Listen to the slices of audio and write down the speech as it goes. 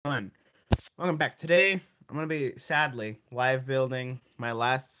Welcome back. Today, I'm going to be, sadly, live building my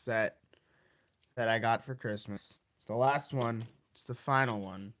last set that I got for Christmas. It's the last one. It's the final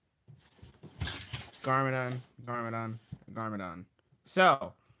one. Garmadon, Garmadon, Garmadon.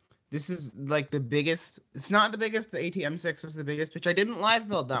 So, this is like the biggest. It's not the biggest. The ATM6 was the biggest, which I didn't live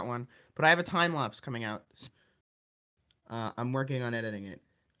build that one, but I have a time lapse coming out. I'm working on editing it.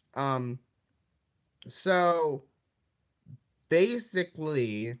 So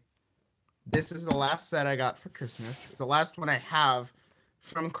basically, this is the last set I got for Christmas. It's the last one I have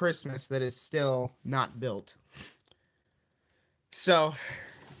from Christmas that is still not built. So,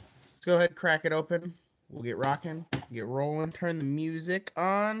 let's go ahead and crack it open. We'll get rocking, get rolling, turn the music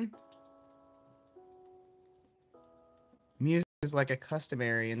on. Music is like a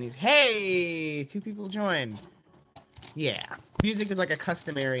customary in these. Hey! 2 people joined. Yeah. Music is like a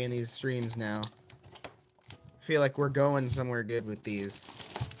customary in these streams now. I feel like we're going somewhere good with these.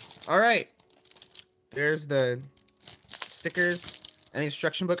 Alright. There's the stickers and the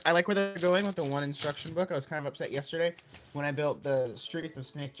instruction book. I like where they're going with the one instruction book. I was kind of upset yesterday when I built the Streets of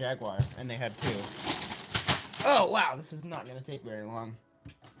Snake Jaguar, and they had 2. Oh, wow, this is not going to take very long.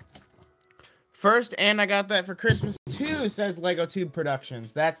 First, and I got that for Christmas too, says Lego Tube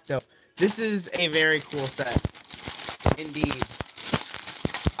Productions. That's dope. This is a very cool set. Indeed.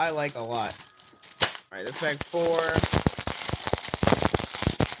 I like a lot. Alright, that's bag 4.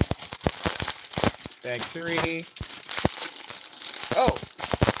 Bag 3. Oh!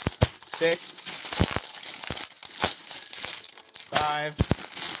 6.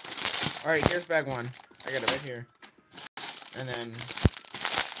 5. Alright, here's bag 1. I got it right here. And then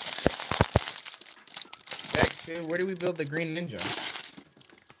bag 2. Where do we build the green ninja?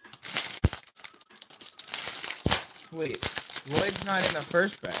 Wait, Lloyd's not in the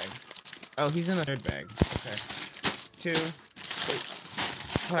first bag. Oh, he's in the third bag. Okay. 2, 8,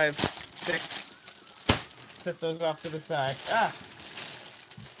 5, 6. Set those off to the side. Ah!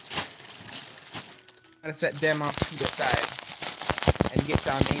 Gotta set them off to the side. And get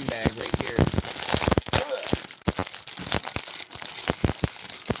down main bag right here.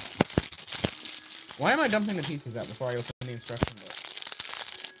 Why am I dumping the pieces out before I open the instruction book?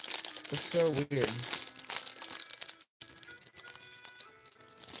 It's so weird.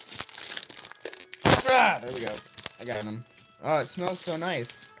 Ah, there we go. I got them. Oh, it smells so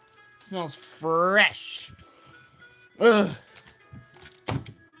nice. It smells fresh. Ugh.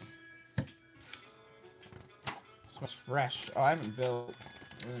 It smells fresh. Oh, I haven't built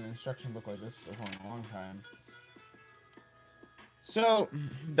an instruction book like this before in a long time. So,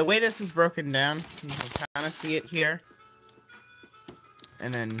 the way this is broken down, you can kind of see it here.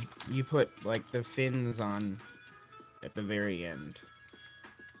 And then you put, like, the fins on at the very end.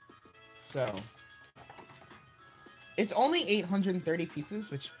 So, it's only 830 pieces,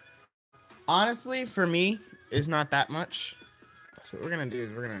 which, honestly, for me, is not that much. So what we're going to do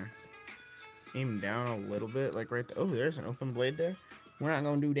is we're going to aim down a little bit, like right there. Oh, there's an open blade there. We're not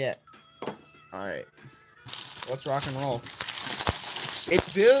going to do that. Alright. Let's rock and roll.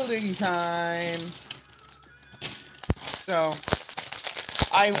 It's building time! So,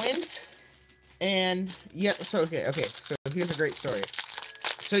 I went and, yeah, so, okay, so here's a great story.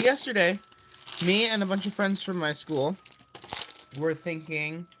 So yesterday, me and a bunch of friends from my school were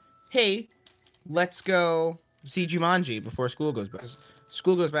thinking, hey, let's go see Jumanji before school goes back.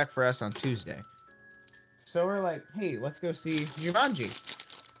 School goes back for us on Tuesday. So we're like, hey, let's go see Jumanji.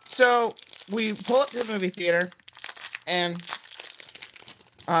 So we pull up to the movie theater, and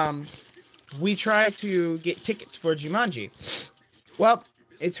we try to get tickets for Jumanji. Well,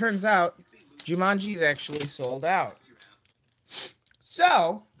 it turns out Jumanji is actually sold out.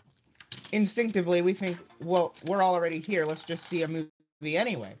 So, instinctively, we think, well, we're already here. Let's just see a movie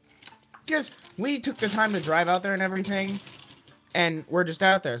anyway. Because we took the time to drive out there and everything, and we're just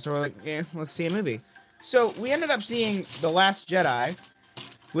out there. So we're like, yeah, let's see a movie. So we ended up seeing The Last Jedi,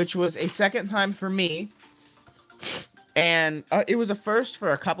 which was a second time for me. And it was a first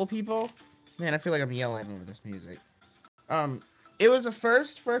for a couple people. Man, I feel like I'm yelling over this music. It was a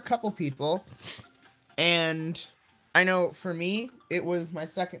first for a couple people. And I know for me, it was my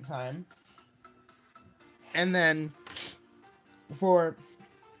second time. And then for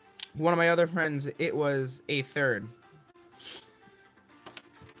one of my other friends, it was a third.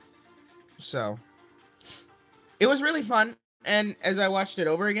 So, it was really fun. And as I watched it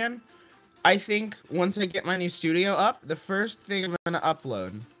over again, I think once I get my new studio up, the first thing I'm going to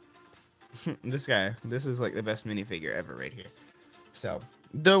upload... this guy. This is like the best minifigure ever right here. So,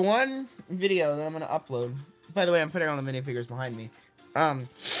 the one video that I'm going to upload... By the way, I'm putting all the minifigures behind me. I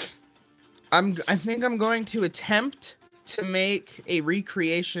think I'm going to attempt to make a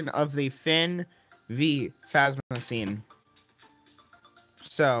recreation of the Finn v Phasma scene.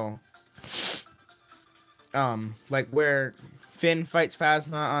 So, like where Finn fights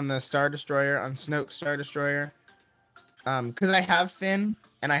Phasma on the Star Destroyer, on Snoke's Star Destroyer. Because I have Finn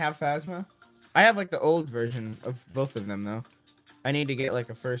and I have Phasma. I have like the old version of both of them though. I need to get like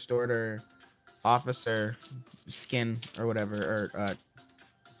a First Order officer skin or whatever, or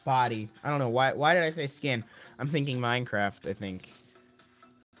body. I don't know why. Why did I say skin? I'm thinking Minecraft, I think.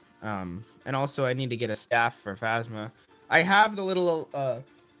 And also I need to get a staff for Phasma. I have the little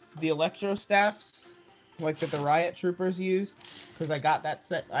the electro staffs, like that the Riot Troopers use, because I got that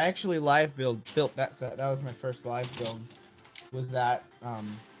set. I actually built that set. That was my first live build. Was that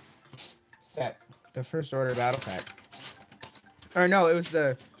set, the First Order Battle Pack? Or no, it was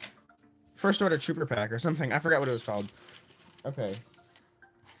the First Order Trooper Pack or something. I forgot what it was called. Okay.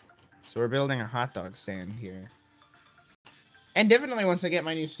 So we're building a hot dog stand here. And definitely once I get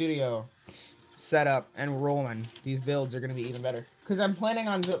my new studio set up and rolling, these builds are going to be even better. Because I'm planning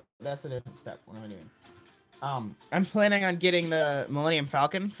on... That's a different step. What am I doing? I'm planning on getting the Millennium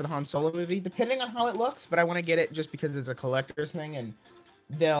Falcon for the Han Solo movie, depending on how it looks. But I want to get it just because it's a collector's thing. And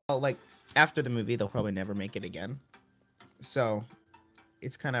they'll, like, after the movie, they'll probably never make it again. So,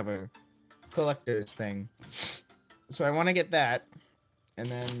 it's kind of a collector's thing. So I want to get that. And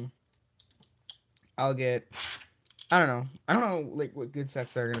then I'll get... I don't know, like, what good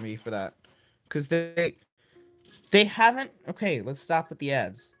sets there are going to be for that. Because they haven't... Okay, let's stop with the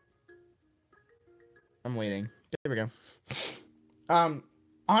ads. I'm waiting. There we go.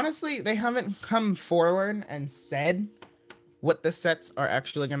 Honestly, they haven't come forward and said what the sets are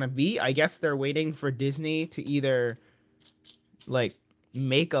actually going to be. I guess they're waiting for Disney to either, like,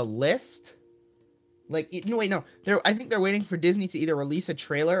 make a list. Like, no, wait, no. I think they're waiting for Disney to either release a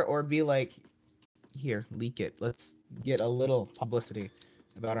trailer or be like, here, leak it. Let's get a little publicity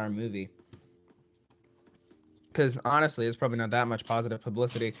about our movie. Because, honestly, it's probably not that much positive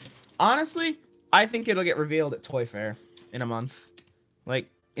publicity. Honestly, I think it'll get revealed at Toy Fair in a month. Like,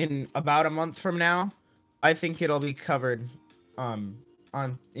 in about a month from now, I think it'll be covered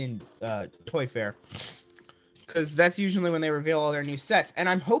in Toy Fair. Because that's usually when they reveal all their new sets. And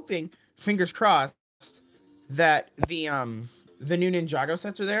I'm hoping, fingers crossed, that the new Ninjago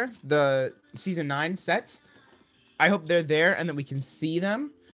sets are there. The Season 9 sets. I hope they're there and that we can see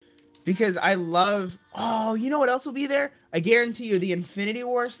them. Because I love... Oh, you know what else will be there? I guarantee you the Infinity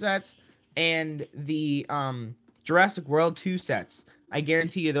War sets and the Jurassic World 2 sets. I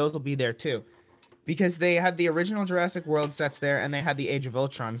guarantee you those will be there too. Because they had the original Jurassic World sets there and they had the Age of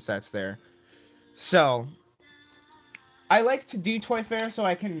Ultron sets there. So, I like to do Toy Fair so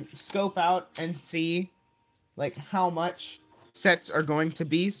I can scope out and see, like, how much sets are going to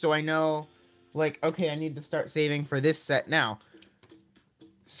be. So I know, like, okay, I need to start saving for this set now.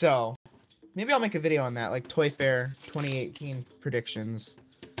 So, maybe I'll make a video on that, like Toy Fair 2018 predictions.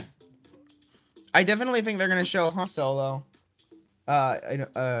 I definitely think they're going to show Han Solo,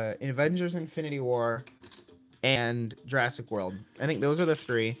 Avengers Infinity War, and Jurassic World. I think those are the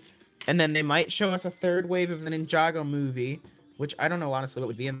three. And then they might show us a third wave of the Ninjago movie, which I don't know, honestly, what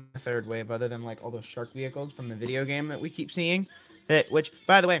would be in the third wave, other than, like, all those shark vehicles from the video game that we keep seeing. Which,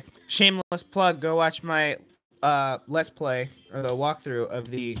 by the way, shameless plug, go watch my Let's Play, or the walkthrough of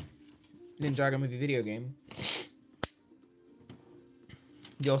the Ninjago movie video game.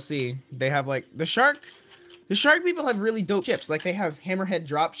 You'll see, they have, like, the shark people have really dope ships. Like, they have hammerhead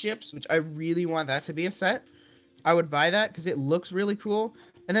drop ships, which I really want that to be a set. I would buy that, because it looks really cool.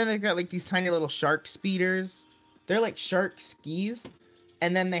 And then they've got, like, these tiny little shark speeders. They're like shark skis.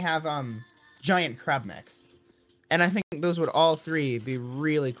 And then they have, giant crab mechs. And I think those would all three be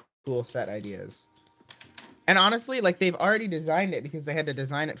really cool set ideas. And honestly, like, they've already designed it because they had to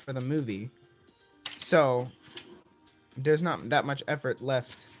design it for the movie. So, there's not that much effort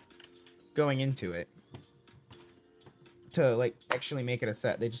left going into it to, like, actually make it a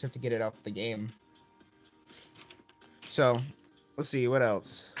set. They just have to get it off the game. So, let's see, what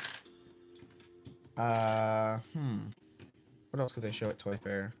else? What else could they show at Toy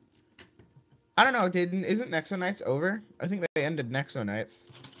Fair? I don't know, isn't Nexo Nights over? I think they ended Nexo Nights.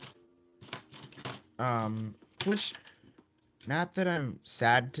 Which, not that I'm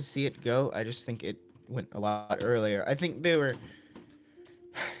sad to see it go, I just think it went a lot earlier. I think they were...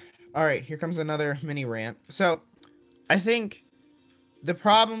 Alright, here comes another mini rant. So, I think the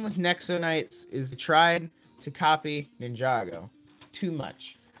problem with Nexo Nights is they tried to copy Ninjago too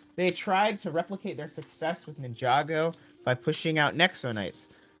much. They tried to replicate their success with Ninjago by pushing out Nexo Nights.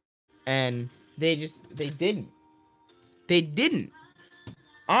 And they didn't. They didn't.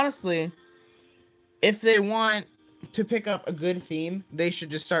 Honestly, if they want to pick up a good theme, they should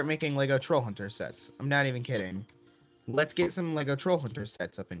just start making Lego Troll Hunter sets. I'm not even kidding. Let's get some Lego Troll Hunter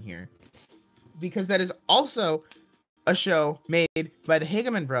sets up in here. Because that is also a show made by the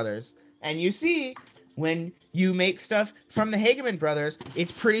Hageman brothers. And you see, when you make stuff from the Hageman brothers,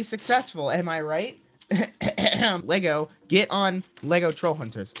 it's pretty successful. Am I right? Lego, get on Lego Troll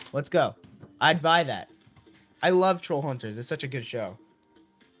Hunters. Let's go. I'd buy that. I love Troll Hunters. It's such a good show.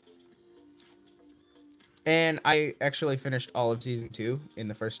 And I actually finished all of season 2 in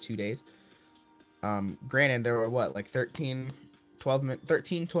the first 2 days. Granted, there were what, like 13,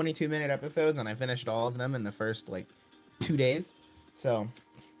 22-minute episodes, and I finished all of them in the first like 2 days. So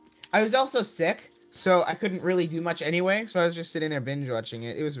I was also sick, so I couldn't really do much anyway. So I was just sitting there binge watching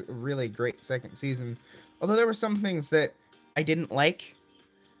it. It was a really great second season, although there were some things that I didn't like,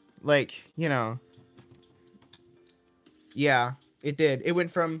 you know. Yeah, it did. It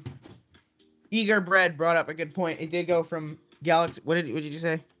went from Eager Bread brought up a good point. It did go from Galaxy. What did you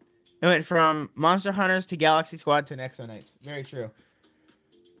say? It went from Monster Hunters to Galaxy Squad to Nexo Knights. Very true.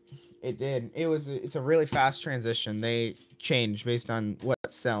 It did. It's a really fast transition. They change based on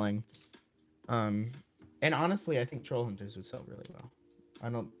what's selling. And honestly, I think Troll Hunters would sell really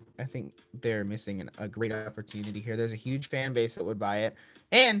well. I think they're missing a great opportunity here. There's a huge fan base that would buy it.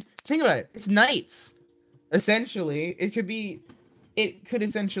 And think about it. It's Knights. Essentially, it could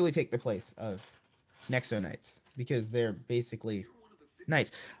essentially take the place of Nexo Knights because they're basically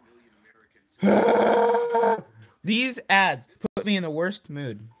Knights. These ads put me in the worst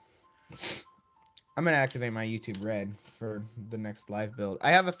mood. I'm going to activate my YouTube Red for the next live build.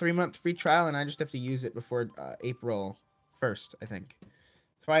 I have a 3-month free trial, and I just have to use it before April 1st, I think.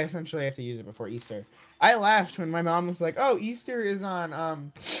 So I essentially have to use it before Easter. I laughed when my mom was like, oh, Easter is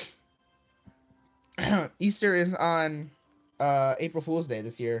on April Fool's Day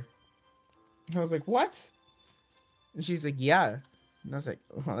this year. And I was like, what? And she's like, yeah. And I was like,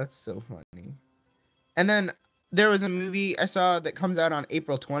 oh, that's so funny. And then there was a movie I saw that comes out on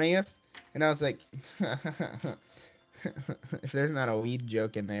April 20th. And I was like, if there's not a weed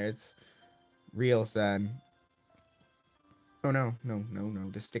joke in there, it's real sad. Oh, no.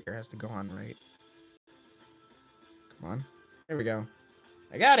 The sticker has to go on right. Come on. There we go.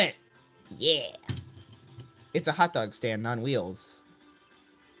 I got it. Yeah. It's a hot dog stand on wheels.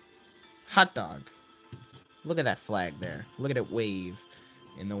 Hot dog. Look at that flag there. Look at it wave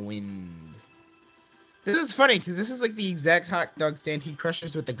in the wind. This is funny because this is like the exact hot dog stand he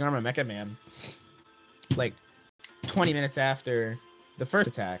crushes with the Garma Mecha Man. Like 20 minutes after the first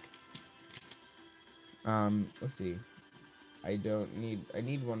attack. Let's see. I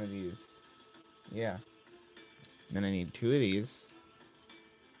need one of these. Yeah. Then I need 2 of these.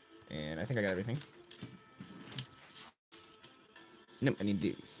 And I think I got everything. Nope, I need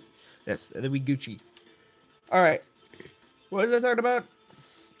these. That's the we Gucci. Alright. What was I talking about?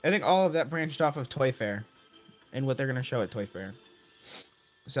 I think all of that branched off of Toy Fair. And what they're gonna show at Toy Fair.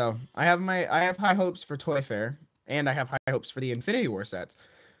 So I have high hopes for Toy Fair. And I have high hopes for the Infinity War sets.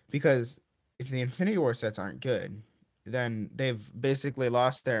 Because if the Infinity War sets aren't good, then they've basically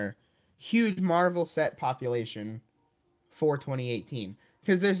lost their huge Marvel set population for 2018.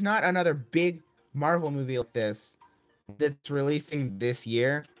 Because there's not another big Marvel movie like this that's releasing this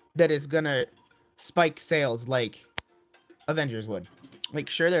year that is gonna spike sales like Avengers would. Like,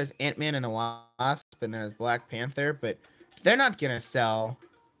 sure, there's Ant-Man and the Wasp and there's Black Panther, but they're not gonna sell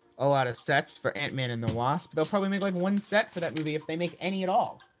a lot of sets for Ant-Man and the Wasp. They'll probably make like 1 set for that movie if they make any at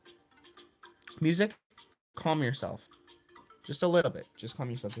all. Music, calm yourself. Just a little bit. Just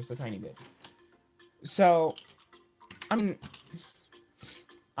calm yourself just a tiny bit. So, I mean,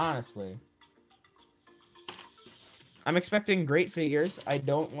 honestly, I'm expecting great figures. I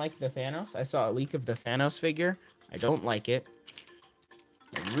don't like the Thanos. I saw a leak of the Thanos figure. I don't like it.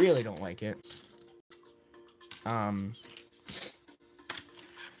 I really don't like it. I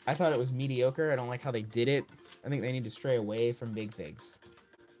thought it was mediocre. I don't like how they did it. I think they need to stray away from big figs.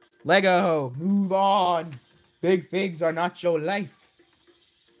 Lego, move on. Big figs are not your life.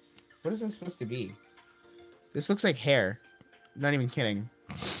 What is this supposed to be? This looks like hair. I'm not even kidding.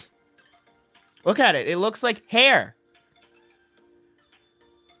 Look at it. It looks like hair.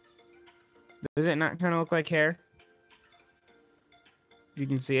 Does it not kind of look like hair? You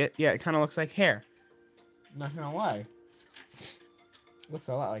can see it. Yeah, it kind of looks like hair. I'm not gonna lie. It looks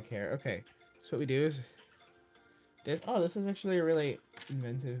a lot like hair. Okay. So what we do is this. Oh, this is actually a really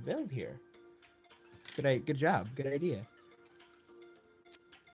inventive build here. Good job. Good idea.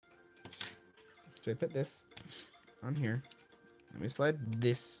 So I put this on here. Let me slide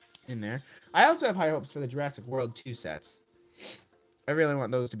this in there. I also have high hopes for the Jurassic World 2 sets. I really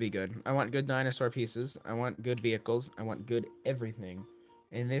want those to be good. I want good dinosaur pieces. I want good vehicles. I want good everything.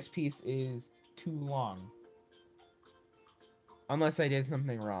 And this piece is too long. Unless I did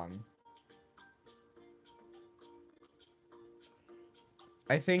something wrong.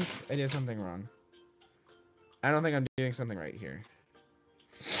 I think I did something wrong. I don't think I'm doing something right here.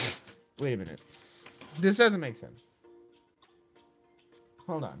 Wait a minute. This doesn't make sense.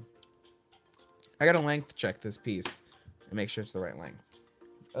 Hold on. I gotta length check this piece and make sure it's the right length.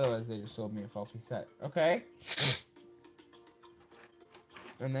 Otherwise, they just sold me a faulty set. Okay.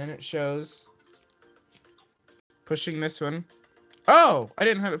 And then it shows pushing this one. Oh! I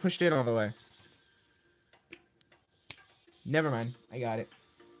didn't have it pushed in all the way. Never mind. I got it.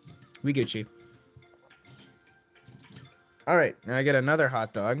 We Gucci. Alright, now I get another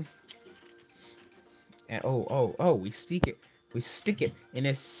hot dog. And oh, we stick it. We stick it in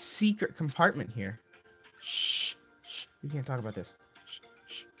a secret compartment here. Shh, shh. We can't talk about this. Shh,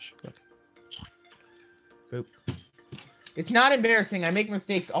 shh, shh. Look. Boop. It's not embarrassing. I make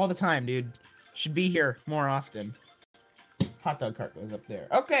mistakes all the time, dude. Should be here more often. Hot dog cart goes up there.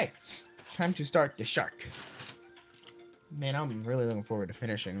 Okay. Time to start the shark. Man, I'm really looking forward to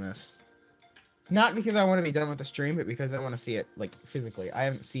finishing this. Not because I want to be done with the stream, but because I want to see it, like, physically. I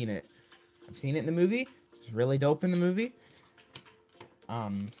haven't seen it. I've seen it in the movie. It's really dope in the movie.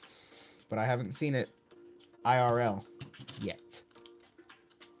 But I haven't seen it IRL yet.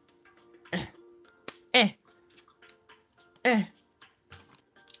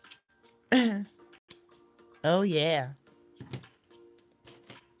 Oh, yeah.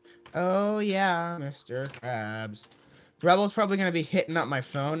 Oh, yeah, Mr. Krabs. Rebel's probably going to be hitting up my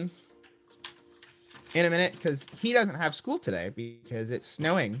phone in a minute, because he doesn't have school today, because it's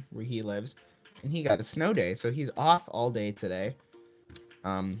snowing where he lives, and he got a snow day, so he's off all day today.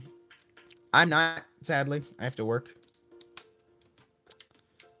 I'm not, sadly. I have to work.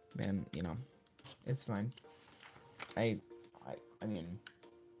 Man, you know, it's fine. I mean,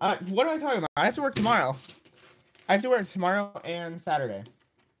 what am I talking about? I have to work tomorrow. I have to work tomorrow and Saturday.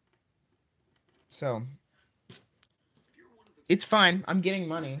 So, it's fine. I'm getting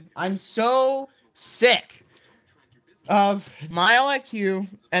money. I'm so sick of Mile IQ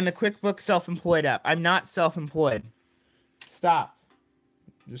and the QuickBooks self-employed app. I'm not self-employed. Stop.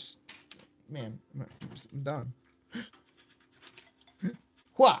 Just, man, I'm done.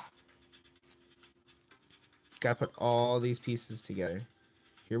 Wha? Gotta put all these pieces together.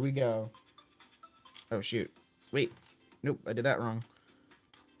 Here we go. Oh, shoot. Wait. Nope, I did that wrong.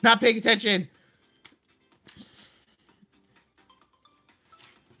 Not paying attention!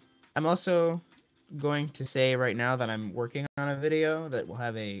 I'm also going to say right now that I'm working on a video that will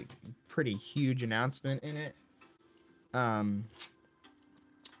have a pretty huge announcement in it. Are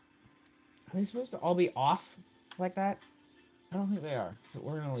they supposed to all be off like that? I don't think they are, but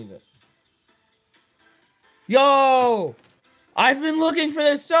we're gonna leave it. Yo! I've been looking for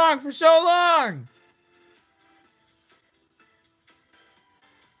this song for so long!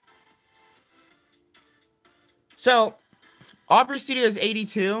 So, Opera Studios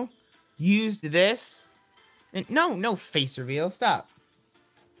 82 used this. And no face reveal. Stop.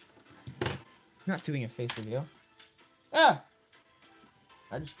 I'm not doing a face reveal. Ah!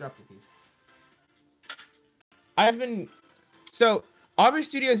 I just dropped a piece. So, Aubrey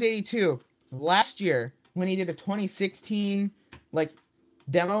Studios 82, last year, when he did a 2016, like,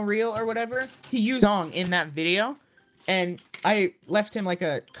 demo reel or whatever, he used a song in that video, and I left him, like,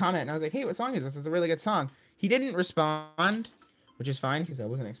 a comment, and I was like, hey, what song is this? It's a really good song. He didn't respond, which is fine, because I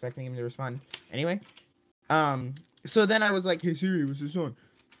wasn't expecting him to respond anyway. So then I was like, hey, Siri, what's this song?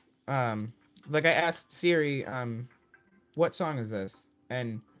 Like, I asked Siri, what song is this?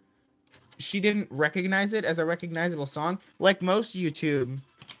 And she didn't recognize it as a recognizable song. Like most YouTube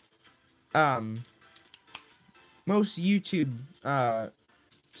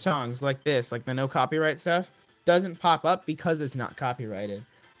songs like this, like the no copyright stuff, doesn't pop up because it's not copyrighted.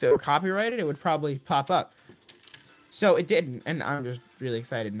 If it were copyrighted, it would probably pop up. So it didn't, and I'm just really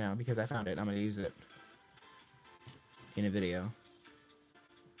excited now because I found it. I'm going to use it in a video.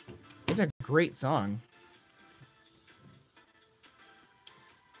 It's a great song.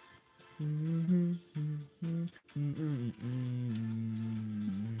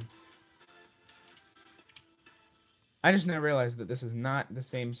 I just now realized that this is not the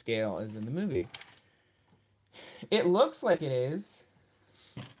same scale as in the movie. It looks like it is,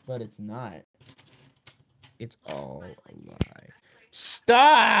 but it's not. It's all a lie.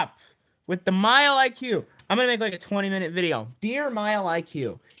 Stop with the Mile IQ. I'm going to make like a 20-minute video. Dear Mile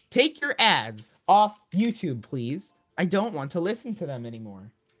IQ, take your ads off YouTube, please. I don't want to listen to them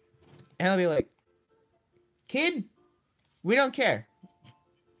anymore. And I'll be like, kid, we don't care.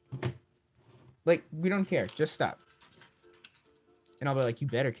 Like, we don't care. Just stop. And I'll be like, you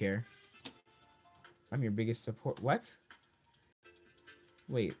better care. I'm your biggest support. What?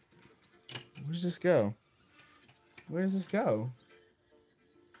 Wait. Where does this go? Where does this go?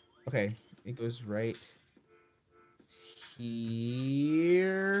 Okay. It goes right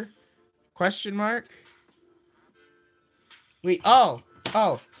here. Question mark? Wait. Oh.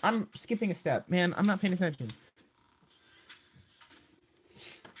 Oh. I'm skipping a step. Man, I'm not paying attention.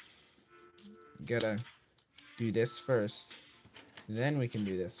 Gotta do this first. Then we can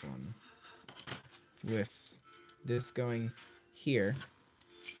do this one. With this going here.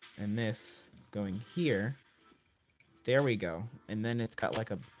 And this going here. There we go. And then it's got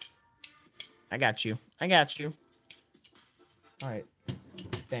like a... I got you. I got you. Alright.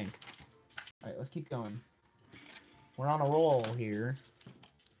 Thank. Alright, let's keep going. We're on a roll here.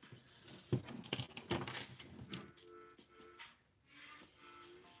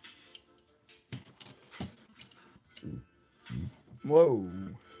 Whoa.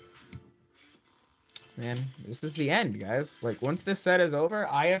 Man, this is the end, guys. Like, once this set is over,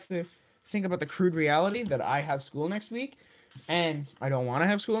 I have to think about the crude reality that I have school next week. And I don't want to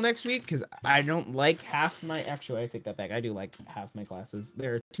have school next week because I don't like half my... Actually, I take that back. I do like half my classes.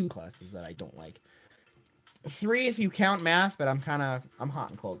 There are 2 classes that I don't like. 3 if you count math, but I'm hot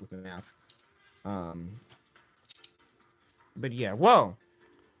and cold with the math. But yeah, whoa.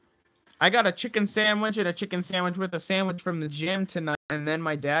 I got a chicken sandwich and a chicken sandwich with a sandwich from the gym tonight, and then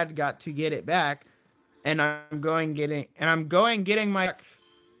my dad got to get it back, and I'm going getting my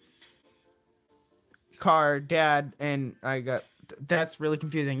car, Dad, and I got... That's really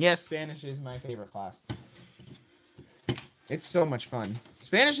confusing. Yes, Spanish is my favorite class. It's so much fun.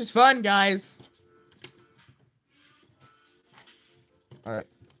 Spanish is fun, guys. All right.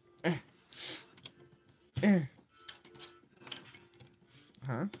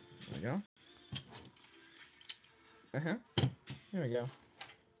 Huh? There we go. There we go.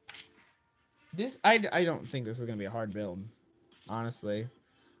 This, I don't think this is going to be a hard build, honestly.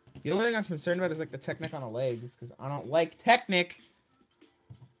 The only thing I'm concerned about is, like, the Technic on the legs, because I don't like Technic.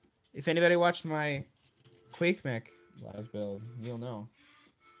 If anybody watched my Quake Mech last build, you'll know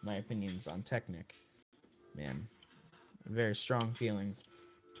my opinions on Technic. Man, very strong feelings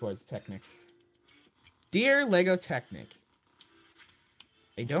towards Technic. Dear Lego Technic,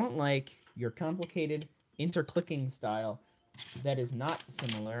 I don't like your complicated interclicking style that is not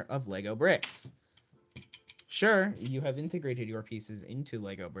similar of Lego bricks. Sure, you have integrated your pieces into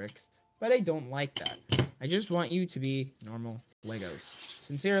Lego bricks, but I don't like that. I just want you to be normal Legos.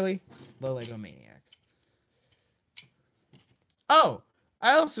 Sincerely, the Lego Maniacs. Oh,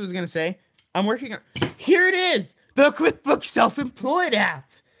 I also was going to say, I'm working on... Here it is! The QuickBooks Self-Employed app!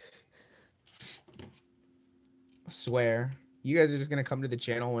 I swear. You guys are just going to come to the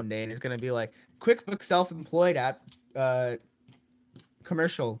channel one day and it's going to be like, QuickBooks Self-Employed app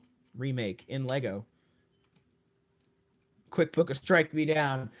commercial remake in Lego. QuickBooks strike me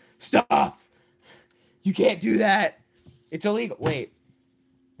down. Stop! You can't do that! It's illegal. Wait.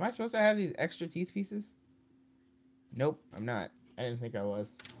 Am I supposed to have these extra teeth pieces? Nope, I'm not. I didn't think I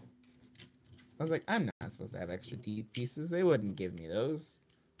was. I was like, I'm not supposed to have extra teeth pieces. They wouldn't give me those.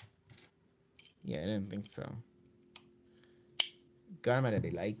 Yeah, I didn't think so. Garmadon,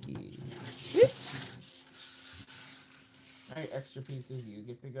 they like it. Alright, extra pieces. You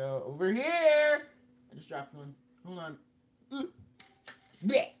get to go over here. I just dropped one. Hold on.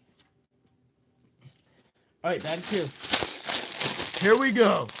 Alright, bag 2. Here we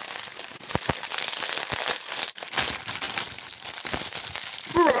go.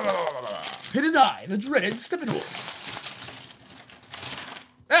 It is I, the dreaded Steppenwolf.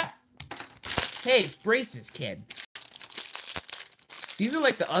 Ah! Hey, braces, kid. These are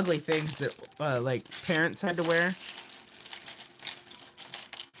like the ugly things that like parents had to wear.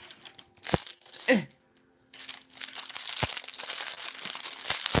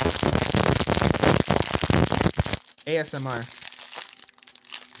 ASMR.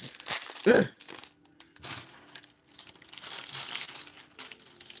 Ugh.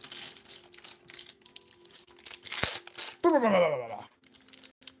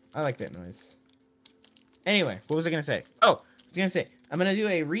 I like that noise. Anyway, what was I gonna say? Oh, I was gonna say, I'm gonna do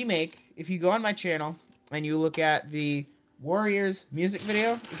a remake. If you go on my channel and you look at the Warriors music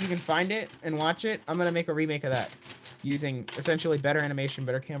video, if you can find it and watch it, I'm gonna make a remake of that. Using essentially better animation,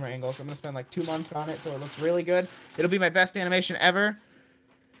 better camera angles. I'm gonna spend like 2 months on it so it looks really good. It'll be my best animation ever.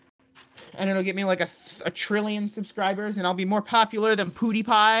 And it'll get me like a trillion subscribers and I'll be more popular than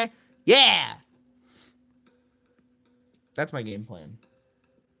PewDiePie. Yeah! That's my game plan.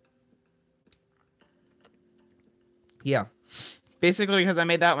 Yeah. Basically because I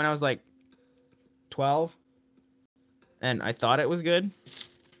made that when I was like 12, and I thought it was good.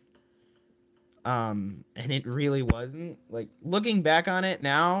 And it really wasn't. Like, looking back on it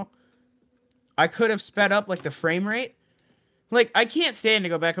now, I could have sped up, like, the frame rate. Like, I can't stand to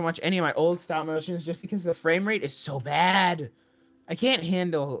go back and watch any of my old stop motions just because the frame rate is so bad. I can't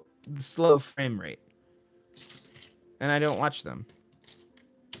handle the slow frame rate. And I don't watch them.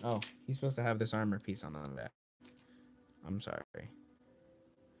 Oh, he's supposed to have this armor piece on the back. I'm sorry.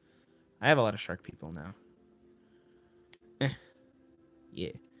 I have a lot of shark people now.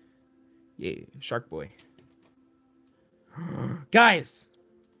 Yeah. Yeah, Shark Boy. Guys!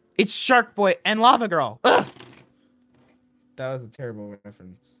 It's Shark Boy and Lava Girl! Ugh! That was a terrible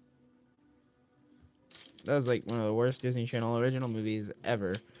reference. That was like one of the worst Disney Channel original movies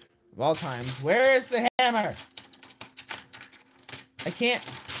ever. Of all time. Where is the hammer? I can't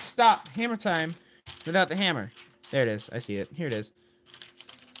stop hammer time without the hammer. There it is. I see it. Here it is.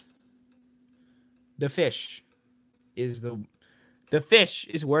 The fish is the fish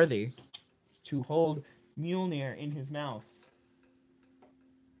is worthy to hold Mjolnir in his mouth.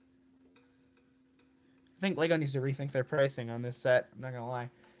 I think LEGO needs to rethink their pricing on this set. I'm not gonna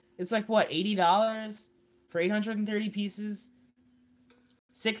lie. It's like, what, $80 for 830 pieces?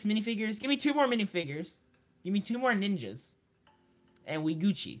 6 minifigures? Give me 2 more minifigures. Give me 2 more ninjas. And we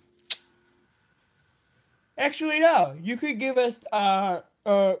Gucci. Actually, no. You could give us,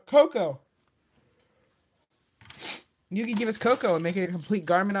 Coco. You could give us Coco and make it a complete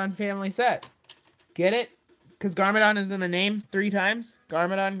Garmadon family set. Get it? Because Garmadon is in the name 3 times.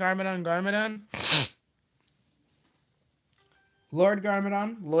 Garmadon, Garmadon, Garmadon. Lord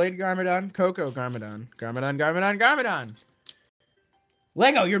Garmadon, Lloyd Garmadon, Coco Garmadon. Garmadon, Garmadon, Garmadon.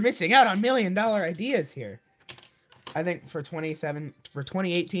 LEGO, you're missing out on $1 million ideas here. I think for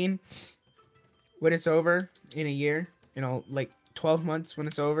 2018, when it's over in a year, you know, like 12 months when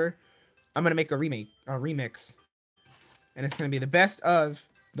it's over, I'm going to make a remix. And it's going to be the best of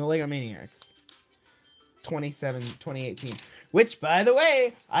the LEGO Maniacs 2018. Which, by the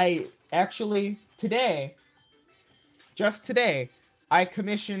way, I actually just today, I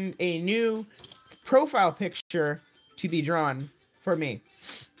commissioned a new profile picture to be drawn for me.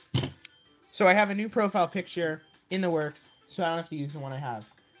 So I have a new profile picture in the works, so I don't have to use the one I have.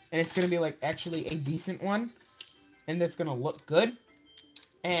 And it's going to be, like, actually a decent one. And it's going to look good.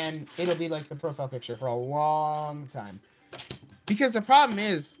 And it'll be, like, the profile picture for a long time. Because the problem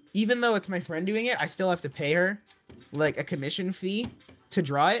is, even though it's my friend doing it, I still have to pay her, like, a commission fee to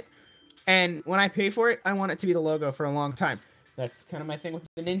draw it. And when I pay for it, I want it to be the logo for a long time. That's kind of my thing with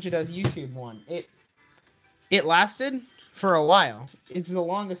the Ninja Does YouTube one. It lasted for a while. It's the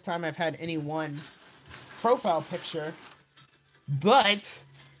longest time I've had any one profile picture. But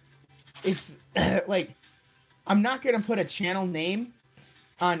it's like, I'm not going to put a channel name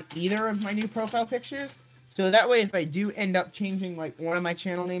on either of my new profile pictures. So that way, if I do end up changing, like, one of my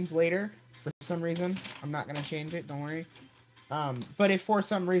channel names later, for some reason, I'm not going to change it, don't worry. But if for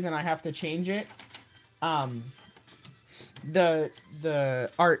some reason I have to change it, the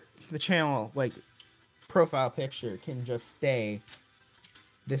channel, like, profile picture can just stay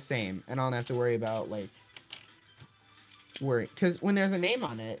the same. And I don't have to worry about, like, because when there's a name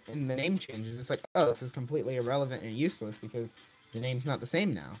on it, and the name changes, it's like, oh, this is completely irrelevant and useless, because the name's not the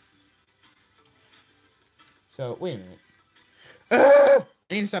same now. So, wait a minute. I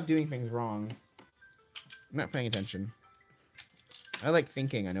need to stop doing things wrong. I'm not paying attention. I like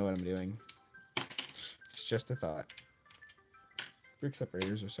thinking I know what I'm doing. It's just a thought. Brick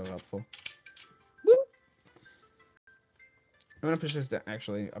separators are so helpful. Woo! I'm gonna push this down.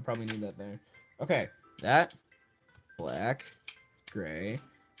 Actually, I'll probably need that there. Okay, that. Black. Gray.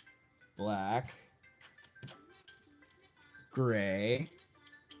 Black. Gray.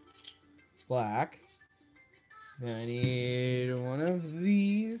 Black. Then I need one of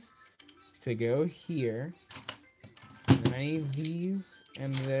these to go here. And I need these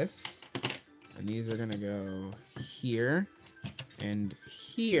and this. And these are gonna go here and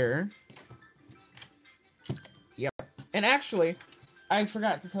here. Yep. And actually, I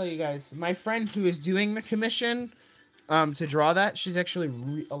forgot to tell you guys, my friend who is doing the commission to draw that, she's actually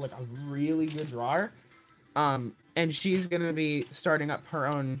like a really good drawer. And she's gonna be starting up her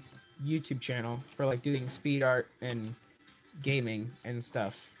own YouTube channel for, like, doing speed art and gaming and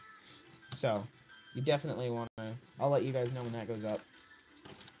stuff. So you definitely want to, I'll let you guys know when that goes up.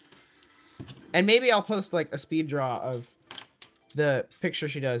 And maybe I'll post, like, a speed draw of the picture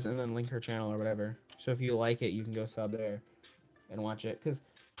she does and then link her channel or whatever. So if you like it, you can go sub there and watch it. Because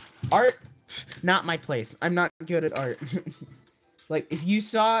art, not my place. I'm not good at art. Like, if you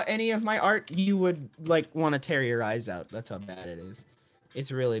saw any of my art, you would, like, want to tear your eyes out. That's how bad it is. It's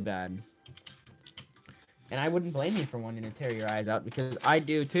really bad. And I wouldn't blame you for wanting to tear your eyes out, because I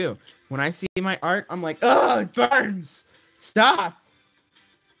do too. When I see my art, I'm like, oh, it burns! Stop!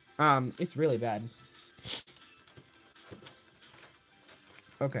 It's really bad.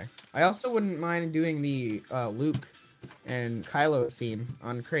 Okay. I also wouldn't mind doing the Luke and Kylo scene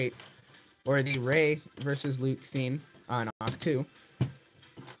on Crate, or the Rey versus Luke scene on Oct 2.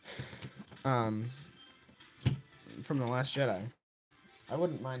 From The Last Jedi. I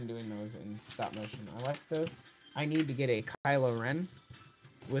wouldn't mind doing those in stop motion. I like those. I need to get a Kylo Ren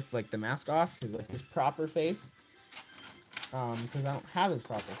with like the mask off, like his proper face, because I don't have his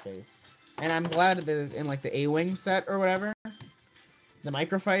proper face. And I'm glad that it's in like the A-Wing set or whatever, the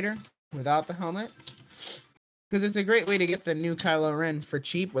microfighter without the helmet, because it's a great way to get the new Kylo Ren for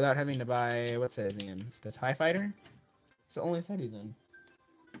cheap without having to buy, what's his name, the TIE Fighter. It's the only set he's in.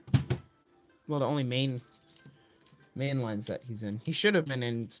 Well, the only mainline set he's in. He should have been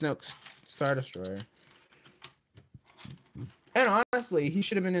in Snoke's Star Destroyer. And honestly, he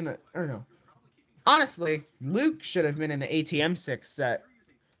should have been in the... Or no. Honestly, Luke should have been in the ATM-6 set.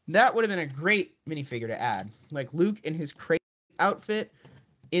 That would have been a great minifigure to add. Like, Luke in his crate outfit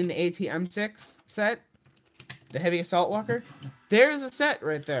in the ATM-6 set. The Heavy Assault Walker. There's a set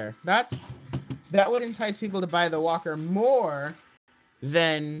right there. That would entice people to buy the Walker more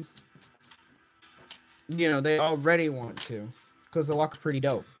than... You know, they already want to. Because the Walker's pretty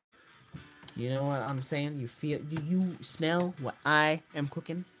dope. You know what I'm saying? You feel... Do you smell what I am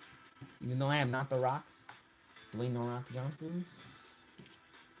cooking? Even though I am not The Rock. Dwayne The Rock Johnson.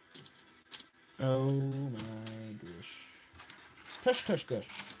 Oh my gosh. Tush, tush, gush.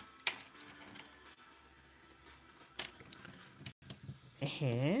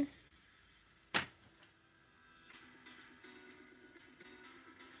 Uh-huh.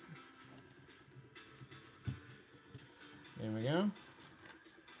 There we go.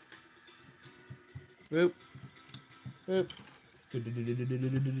 Boop. Boop.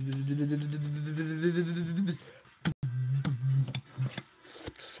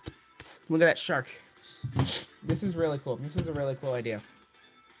 Look at that shark. This is really cool. This is a really cool idea.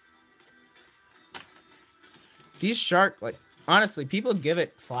 These sharks, like, honestly, people give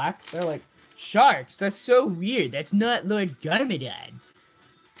it flack. They're like, sharks, that's so weird. That's not Lord Garmadon.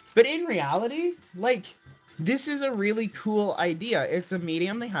 But in reality, like, this is a really cool idea. It's a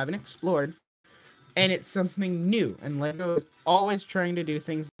medium they haven't explored. And it's something new. And LEGO is always trying to do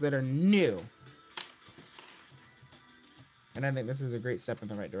things that are new. And I think this is a great step in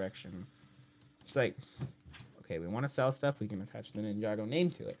the right direction. It's like, okay, we want to sell stuff. We can attach the Ninjago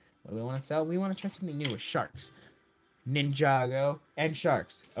name to it. What do we want to sell? We want to try something new with sharks. Ninjago and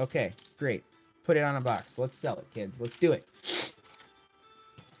sharks. Okay, great. Put it on a box. Let's sell it, kids. Let's do it.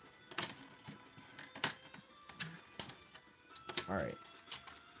 Alright.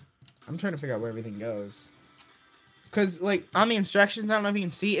 I'm trying to figure out where everything goes. Because, like, on the instructions, I don't know if you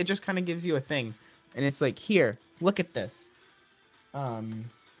can see, it just kind of gives you a thing. And it's like, here, look at this. Okay.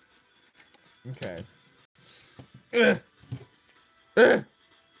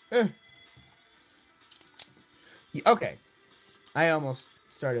 Okay. I almost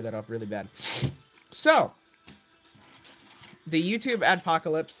started that off really bad. So, the YouTube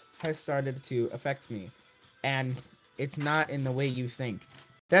adpocalypse has started to affect me. And it's not in the way you think.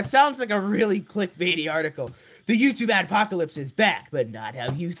 That sounds like a really clickbaity article. The YouTube adpocalypse is back, but not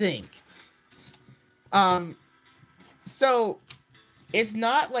how you think. So, it's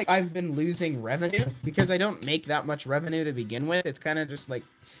not like I've been losing revenue, because I don't make that much revenue to begin with. It's kind of just like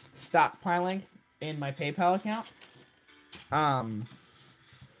stockpiling in my PayPal account.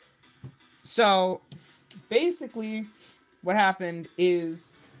 So, basically, what happened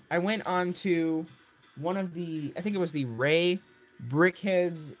is I went on to one of the, I think it was the Ray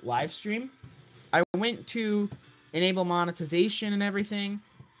Brickheads live stream. I went to enable monetization and everything.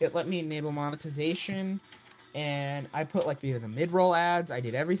 It let me enable monetization, and I put like the mid-roll ads. I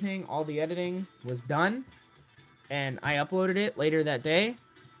did everything. All the editing was done, and I uploaded it later that day,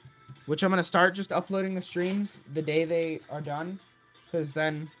 which I'm going to start just uploading the streams the day they are done, because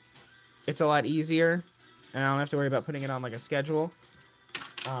then it's a lot easier, and I don't have to worry about putting it on like a schedule.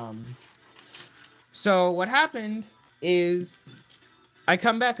 So what happened is I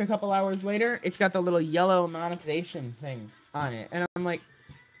come back a couple hours later, it's got the little yellow monetization thing on it. And I'm like,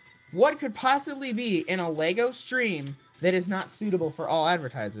 what could possibly be in a LEGO stream that is not suitable for all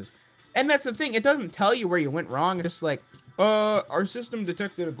advertisers? And that's the thing, it doesn't tell you where you went wrong. It's just like, our system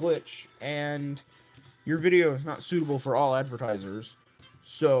detected a glitch, and your video is not suitable for all advertisers.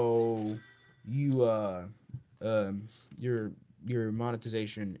 So, you, your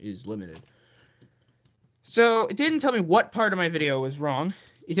monetization is limited. So, it didn't tell me what part of my video was wrong.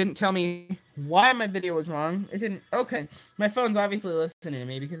 It didn't tell me why my video was wrong. It didn't. Okay, my phone's obviously listening to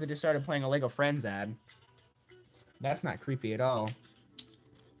me because it just started playing a Lego Friends ad. That's not creepy at all.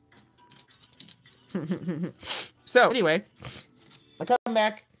 So anyway, I come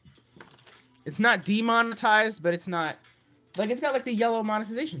back. It's not demonetized, but it's not like it's got like the yellow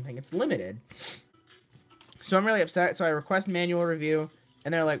monetization thing. It's limited. So I'm really upset. So I request manual review,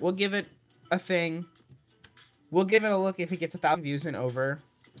 and they're like, "We'll give it a thing. We'll give it a look if it gets 1,000 views in over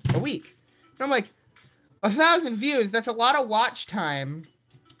a week." And I'm like, 1,000 views? That's a lot of watch time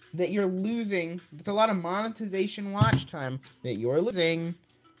that you're losing. That's a lot of monetization watch time that you're losing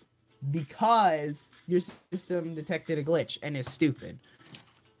because your system detected a glitch and is stupid.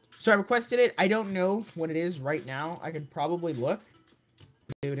 So I requested it. I don't know what it is right now. I could probably look.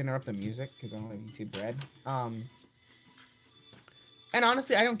 It would interrupt the music because I don't have YouTube Red. And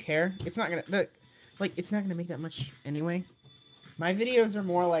honestly, I don't care. It's not gonna it's not gonna make that much anyway. My videos are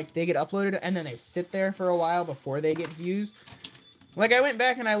more like they get uploaded and then they sit there for a while before they get views. Like I went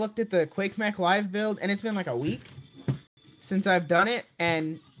back and I looked at the Quake Mech live build, and it's been like a week since I've done it,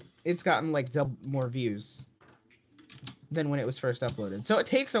 and it's gotten like double more views than when it was first uploaded. So it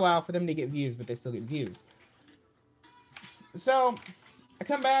takes a while for them to get views, but they still get views. So I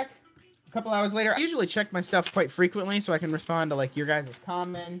come back a couple hours later. I usually check my stuff quite frequently so I can respond to like your guys'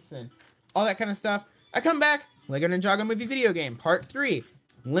 comments and all that kind of stuff. I come back, Lego Ninjago movie video game, part 3,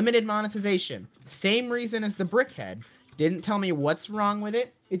 limited monetization. Same reason as the Brickhead. Didn't tell me what's wrong with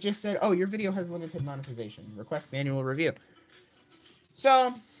it. It just said, oh, your video has limited monetization. Request manual review.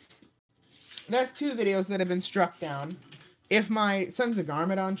 So that's 2 videos that have been struck down. If my Sons of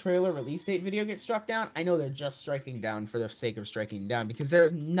Garmadon trailer release date video gets struck down, I know they're just striking down for the sake of striking down because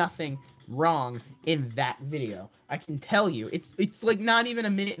there's nothing wrong in that video. I can tell you. It's like not even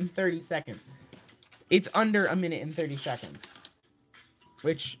 1 minute and 30 seconds. It's under 1 minute and 30 seconds.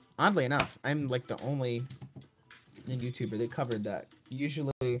 Which, oddly enough, I'm like the only YouTuber that covered that.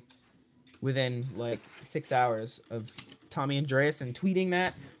 Usually within like 6 hours of Tommy Andreas and tweeting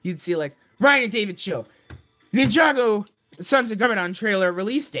that, you'd see like, Ryan and David show. Ninjago Sons of Garmadon trailer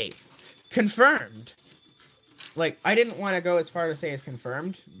release date confirmed. Like, I didn't want to go as far to say it's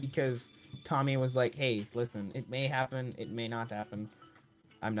confirmed because Tommy was like, hey, listen, it may happen, it may not happen.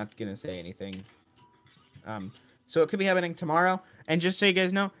 I'm not gonna say anything. So it could be happening tomorrow. And just so you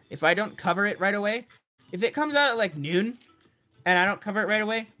guys know, if I don't cover it right away, if it comes out at like noon and I don't cover it right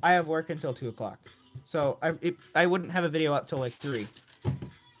away, I have work until 2 o'clock. So I wouldn't have a video up till like 3.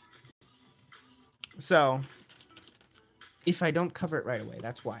 So if I don't cover it right away,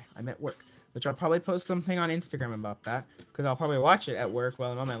 that's why. I'm at work. Which I'll probably post something on Instagram about that. Because I'll probably watch it at work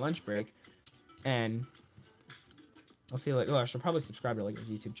while I'm on my lunch break. And I'll see like, oh, I should probably subscribe to like his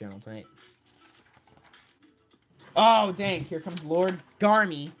YouTube channel tonight. Oh, dang. Here comes Lord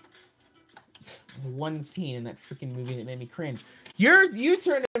Garmy. One scene in that freaking movie that made me cringe. You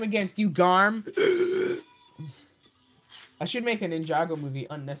turned him against you, Garm. I should make a Ninjago movie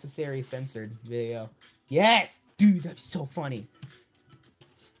unnecessary censored video. Yes, dude, that'd be so funny.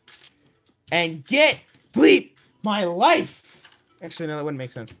 And get bleep my life. Actually, no, that wouldn't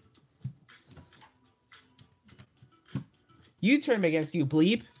make sense. You turn him against you,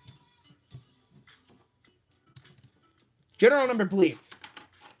 bleep. General number bleep.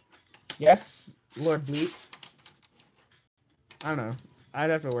 Yes, Lord Bleep. I don't know. I'd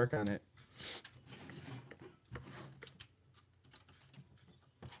have to work on it.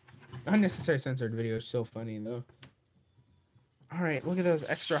 Unnecessary censored video is so funny, though. Alright, look at those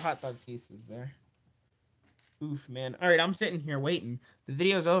extra hot dog pieces there. Oof, man. Alright, I'm sitting here waiting. The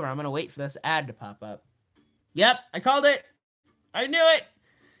video's over. I'm gonna wait for this ad to pop up. Yep, I called it. I knew it.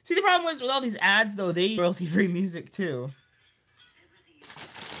 See, the problem was with all these ads, though, they royalty-free music, too.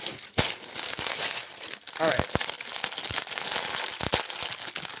 Alright.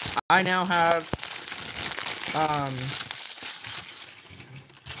 I now have,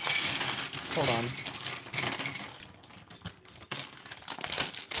 hold on.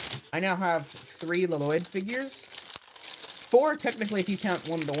 I now have 3 Leloid figures. 4, technically, if you count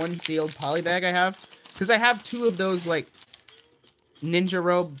the one sealed polybag I have. Because I have 2 of those, like, ninja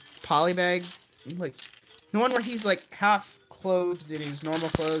robe polybag. Like, the one where he's, like, half clothed in his normal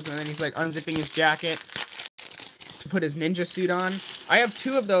clothes, and then he's, like, unzipping his jacket to put his ninja suit on. I have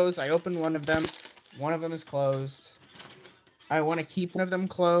 2 of those. I opened one of them. One of them is closed. I want to keep one of them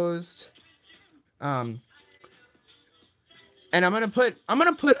closed. And I'm gonna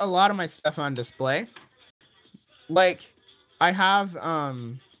put a lot of my stuff on display. Like, I have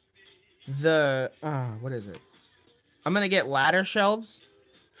what is it? I'm gonna get ladder shelves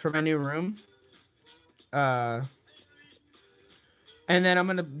for my new room. And And then I'm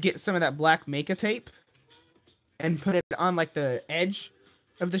gonna get some of that black mica tape and put it on like the edge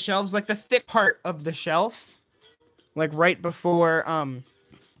of the shelves, like the thick part of the shelf, like right before,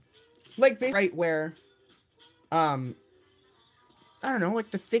 like right where, I don't know,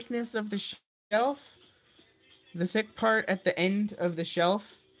 like the thickness of the shelf, the thick part at the end of the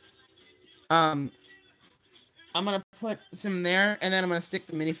shelf. I'm gonna put some there, and then I'm gonna stick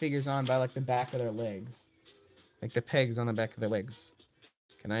the minifigures on by like the back of their legs, like the pegs on the back of their legs.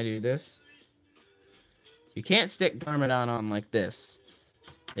 Can I do this? You can't stick Garmadon on like this.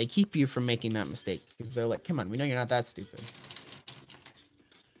 They keep you from making that mistake because they're like, come on, we know you're not that stupid.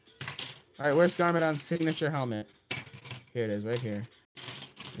 All right, where's Garmadon's signature helmet? Here it is, right here.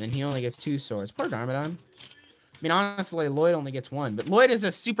 And then he only gets 2 swords. Poor Garmadon. I mean, honestly, Lloyd only gets 1. But Lloyd is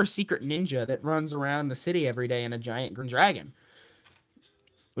a super secret ninja that runs around the city every day in a giant green dragon.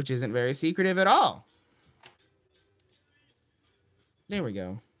 Which isn't very secretive at all. There we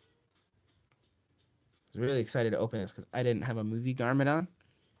go. I was really excited to open this because I didn't have a movie Garmadon.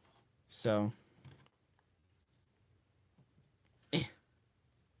 So...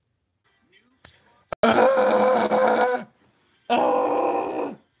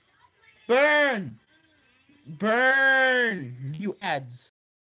 Oh! Burn! Burn! You ads.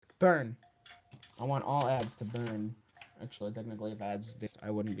 Burn. I want all ads to burn. Actually, technically, if ads,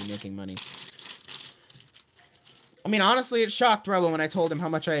 I wouldn't be making money. I mean, honestly, it shocked Rello when I told him how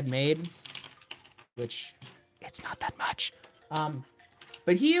much I had made. Which, it's not that much.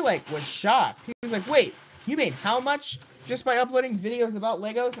 But he, like, was shocked. He was like, wait, you made how much just by uploading videos about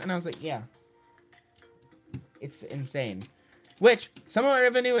Legos? And I was like, yeah. It's insane. Which, some of my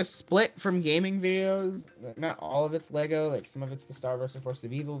revenue is split from gaming videos. Not all of it's Lego. Like, some of it's the Star vs. Force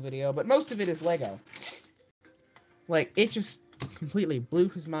of Evil video. But most of it is Lego. Like, it just completely blew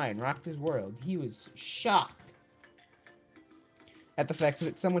his mind. Rocked his world. He was shocked at the fact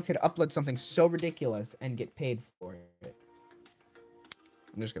that someone could upload something so ridiculous and get paid for it.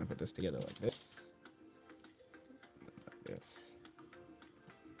 I'm just going to put this together like this. Like this.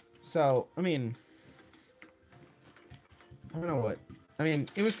 So, I mean... I don't know what. I mean,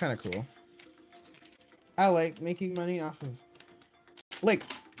 it was kind of cool. I like making money off of... Like,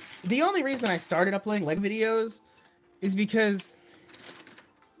 the only reason I started uploading Lego videos is because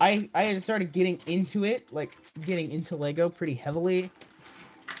I had started getting into it, like, getting into Lego pretty heavily.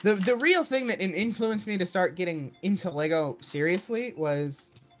 The real thing that influenced me to start getting into Lego seriously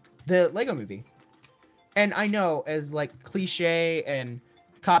was the Lego movie. And I know, as, like, cliche and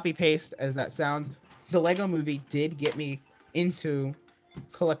copy-paste as that sounds, the Lego movie did get me into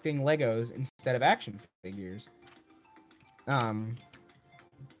collecting Legos instead of action figures. I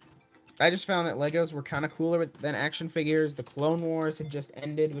just found that Legos were kind of cooler than action figures. The Clone Wars had just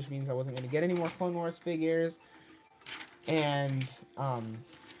ended, which means I wasn't going to get any more Clone Wars figures. And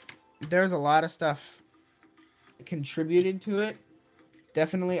there's a lot of stuff that contributed to it.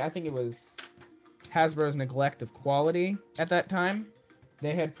 Definitely, I think it was Hasbro's neglect of quality at that time.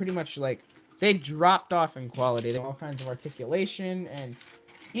 They had pretty much, like, they dropped off in quality. They had all kinds of articulation, and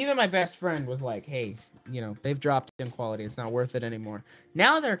even my best friend was like, hey, you know, they've dropped in quality. It's not worth it anymore.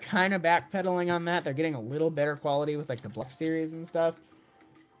 Now they're kind of backpedaling on that. They're getting a little better quality with, like, the Black Series and stuff.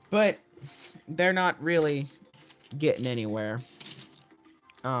 But they're not really getting anywhere.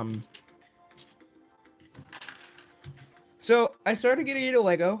 So I started getting into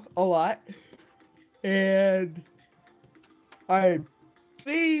Lego a lot. And I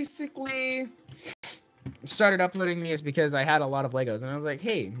basically started uploading these because I had a lot of Legos, and I was like,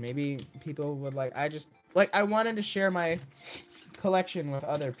 hey, maybe people would like... I wanted to share my collection with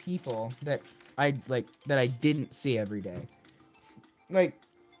other people that I didn't see every day. Like,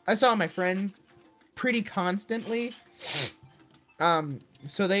 I saw my friends pretty constantly,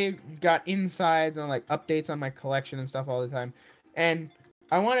 so they got insides on, like, updates on my collection and stuff all the time, and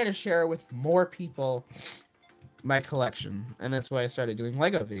I wanted to share with more people my collection, and that's why I started doing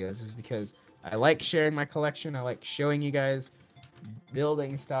Lego videos, is because I like sharing my collection. I like showing you guys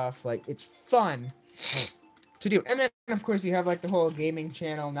building stuff. Like, it's fun to do. And then, of course, you have, like, the whole gaming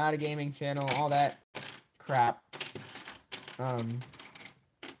channel, not a gaming channel, all that crap. I'm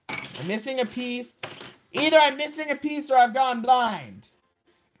missing a piece. Either I'm missing a piece or I've gone blind.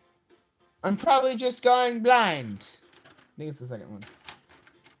 I'm probably just going blind. I think it's the second one.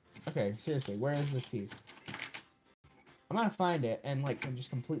 Okay, seriously, where is this piece? I'm gonna find it and, like, just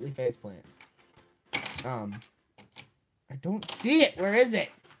completely faceplant. I don't see it. Where is it?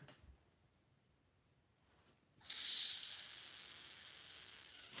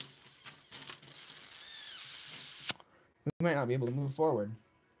 We might not be able to move forward.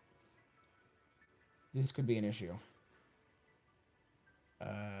 This could be an issue.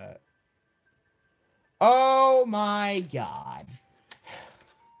 Oh my god.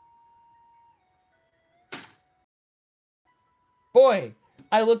 Boy,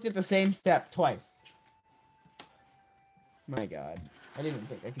 I looked at the same step twice. My god. I didn't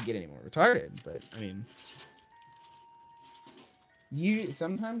think I could get any more retarded, but I mean,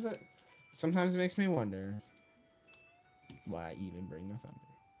 sometimes it makes me wonder why I even bring the thunder.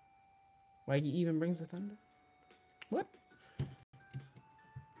 Why he even brings the thunder? What?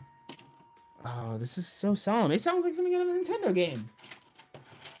 Oh, this is so solemn. It sounds like something out of a Nintendo game.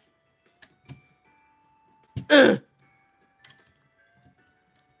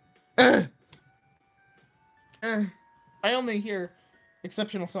 I only hear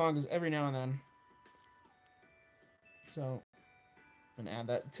exceptional songs every now and then. So, I'm gonna add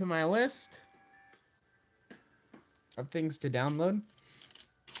that to my list of things to download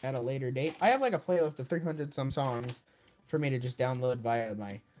at a later date. I have like a playlist of 300 some songs for me to just download via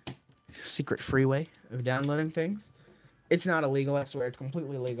my secret freeway of downloading things. It's not illegal, I swear. It's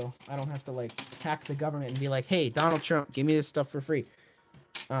completely legal. I don't have to like hack the government and be like, hey, Donald Trump, give me this stuff for free.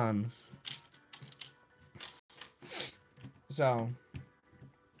 So,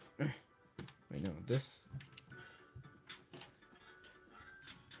 wait, no, this.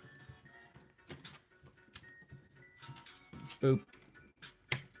 Boop.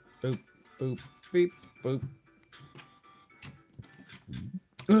 Boop. Boop. Beep. Boop.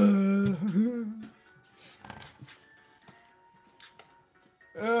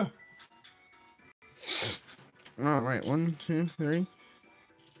 All right, 1, 2, 3,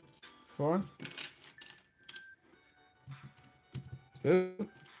 4. Boop.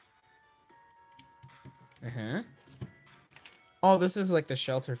 Oh, this is like the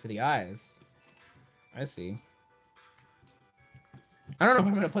shelter for the eyes. I see. I don't know if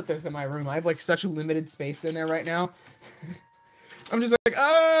I'm gonna put this in my room. I have like such a limited space in there right now. I'm just like,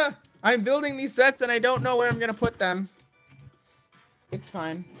 I'm building these sets and I don't know where I'm gonna put them. It's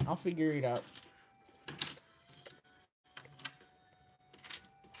fine. I'll figure it out.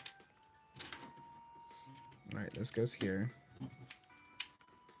 All right, this goes here.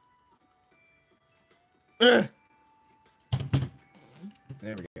 There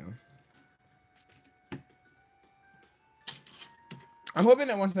we go. I'm hoping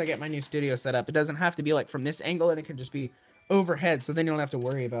that once I get my new studio set up, it doesn't have to be like from this angle and it can just be overhead, so then you don't have to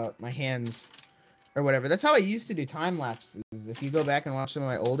worry about my hands or whatever. That's how I used to do time lapses. If you go back and watch some of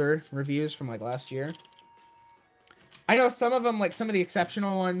my older reviews from like last year, I know some of them, like some of the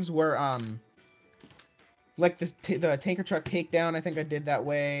exceptional ones were like the tanker truck takedown. I think I did that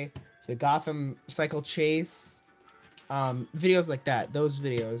way. The Gotham cycle chase, videos like that. Those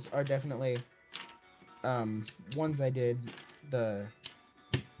videos are definitely ones I did the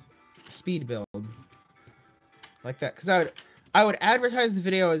speed build like that, because I would advertise the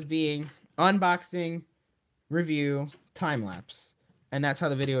video as being unboxing, review, time lapse, and that's how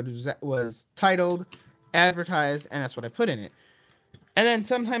the video was titled, advertised, and that's what I put in it. And then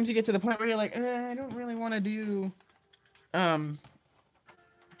sometimes you get to the point where you're like, I don't really want to do,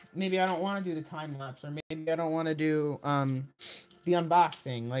 maybe I don't want to do the time lapse, or maybe I don't want to do the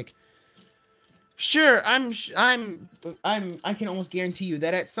unboxing. Like, sure, I can almost guarantee you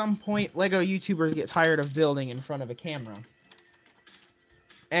that at some point Lego YouTubers get tired of building in front of a camera.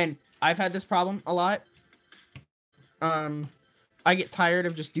 And I've had this problem a lot. I get tired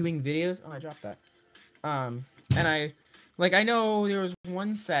of just doing videos. Oh, I dropped that. And I know there was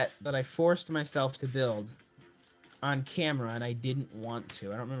one set that I forced myself to build on camera and I didn't want to.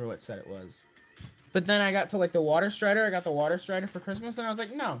 I don't remember what set it was. But then I got to like the Water Strider. I got the Water Strider for Christmas and I was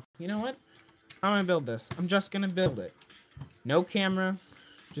like, no, you know what? I'm gonna build this. I'm just gonna build it. No camera.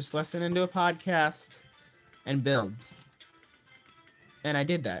 Just listen into a podcast and build. And I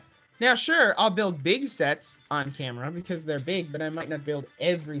did that. Now, sure, I'll build big sets on camera because they're big, but I might not build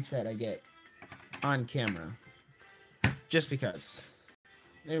every set I get on camera. Just because.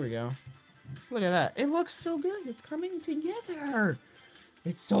 There we go. Look at that. It looks so good. It's coming together.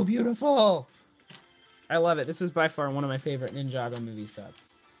 It's so beautiful. I love it. This is by far one of my favorite Ninjago movie sets.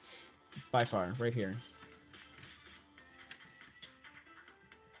 By far. Right here.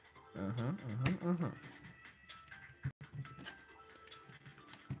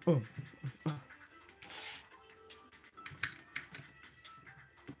 Oh.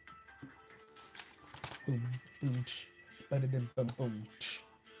 Boom, boom, ba-da-dum, bum, boom.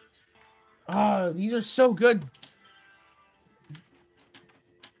 Ah, these are so good.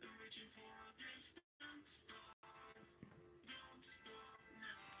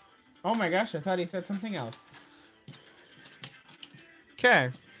 Oh my gosh, I thought he said something else.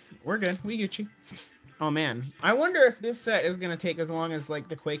 Okay, we're good. We get you. Oh man, I wonder if this set is gonna take as long as like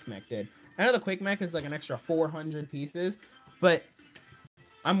the Quake Mech did. I know the Quake Mech is like an extra 400 pieces, but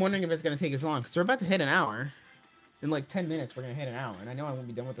I'm wondering if it's going to take as long, because we're about to hit an hour. In like 10 minutes, we're going to hit an hour, and I know I won't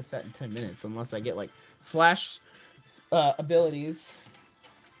be done with the set in 10 minutes unless I get like flash abilities.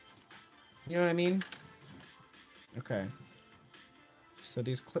 You know what I mean? Okay. So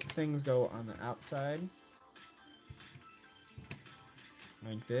these clip things go on the outside.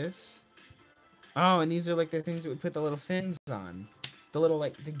 Like this. Oh, and these are like the things that we put the little fins on. The little,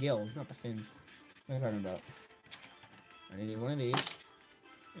 like, the gills, not the fins. What am I talking about? I need one of these.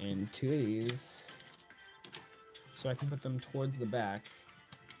 And 2 of these. So I can put them towards the back.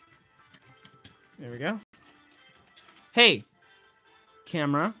 There we go. Hey!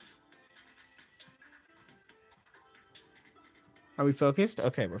 Camera. Are we focused?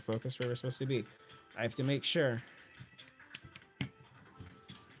 Okay, we're focused where we're supposed to be. I have to make sure.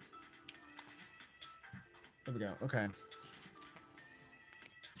 There we go. Okay.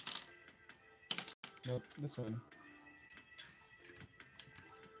 Nope, this one.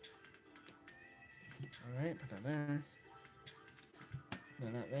 Alright, put that there.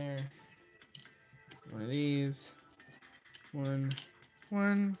 Then that there. One of these. One.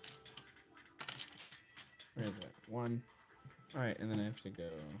 Where is it? One. Alright, and then I have to go.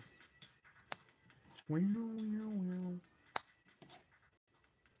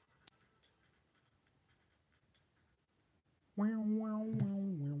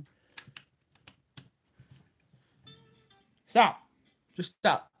 Stop! Just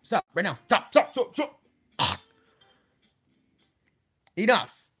stop! Stop! Right now! Stop! Stop! Stop! Stop!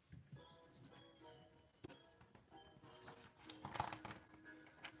 Enough!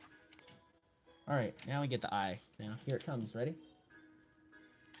 Alright, now we get the eye. Now, here it comes. Ready?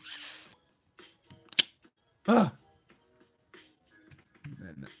 Ugh!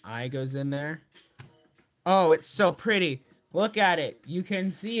 Then the eye goes in there. Oh, it's so pretty. Look at it. You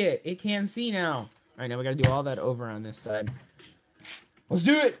can see it. It can see now. Alright, now we gotta do all that over on this side. Let's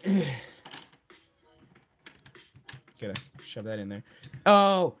do it! Gotta shove that in there.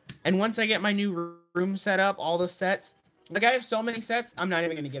 Oh, and once I get my new room set up, all the sets, like I have so many sets, I'm not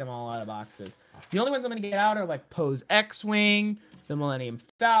even gonna get them all out of boxes. The only ones I'm gonna get out are like Poe's X-Wing, the Millennium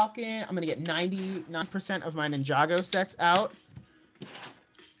Falcon. I'm gonna get 99% of my Ninjago sets out.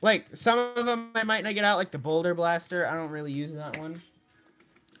 Like, some of them I might not get out, like the Boulder Blaster. I don't really use that one.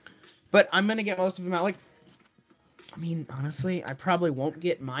 But I'm gonna get most of them out. Like, I mean, honestly, I probably won't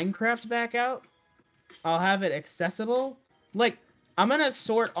get Minecraft back out. I'll have it accessible. Like, I'm gonna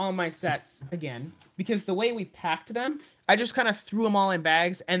sort all my sets again, because the way we packed them, I just kind of threw them all in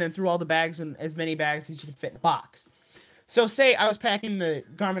bags, and then threw all the bags in as many bags as you could fit in a box. So say I was packing the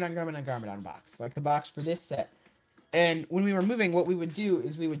Garmadon box, like the box for this set. And when we were moving, what we would do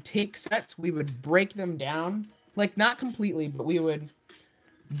is we would take sets, we would break them down, like not completely, but we would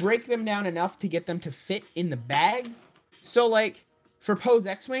break them down enough to get them to fit in the bag. So like for Poe's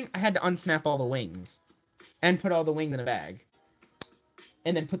X-Wing, I had to unsnap all the wings and put all the wings in a bag.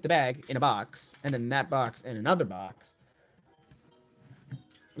 And then put the bag in a box, and then that box in another box.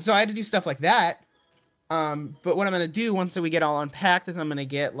 So I had to do stuff like that. But what I'm going to do once we get all unpacked is I'm going to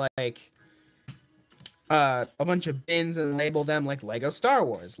get like a bunch of bins and label them like Lego Star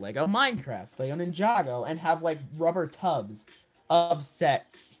Wars, Lego Minecraft, Lego Ninjago, and have like rubber tubs of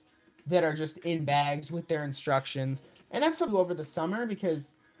sets that are just in bags with their instructions. And that's something over the summer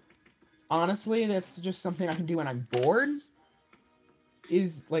because honestly, that's just something I can do when I'm bored.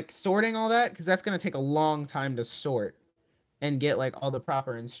 Is like sorting all that, because that's going to take a long time to sort and get like all the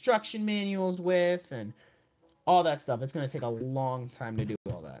proper instruction manuals with and all that stuff. It's going to take a long time to do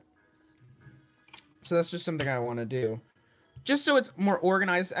all that. So that's just something I want to do, just so it's more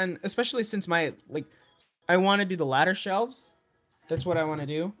organized, and especially since my I want to do the ladder shelves. That's what I want to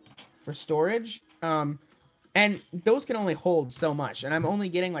do for storage. And those can only hold so much, and I'm only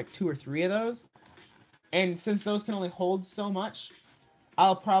getting like 2 or 3 of those. And since those can only hold so much,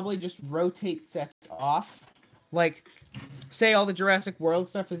 I'll probably just rotate sets off. Like, say all the Jurassic World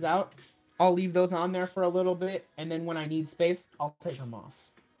stuff is out, I'll leave those on there for a little bit, and then when I need space, I'll take them off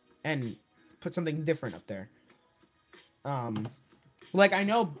and put something different up there. Like, I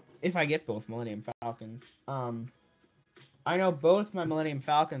know if I get both Millennium Falcons, I know both my Millennium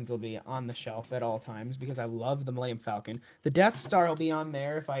Falcons will be on the shelf at all times because I love the Millennium Falcon. The Death Star will be on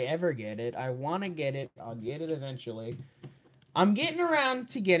there if I ever get it. I want to get it. I'll get it eventually. I'm getting around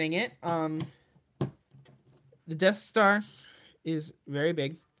to getting it. The Death Star is very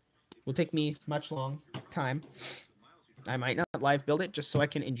big. Will take me much long time. I might not live build it just so I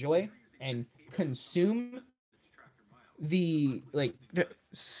can enjoy and consume the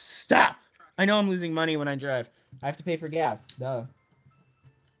stop. I know I'm losing money when I drive. I have to pay for gas. Duh.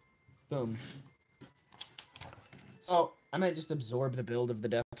 Boom. So I might just absorb the build of the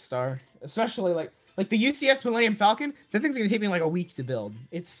Death Star, especially like the UCS Millennium Falcon. That thing's gonna take me like a week to build.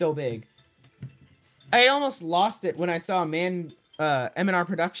 It's so big. I almost lost it when I saw M&R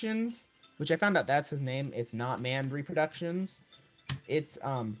Productions, which I found out that's his name. It's not Mandry Productions. It's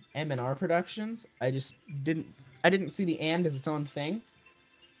M&R Productions. I didn't see the and as its own thing.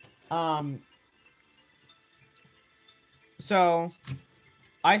 So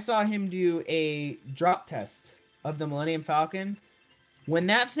I saw him do a drop test of the Millennium Falcon. When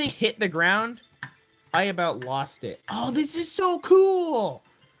that thing hit the ground, I about lost it. Oh, this is so cool!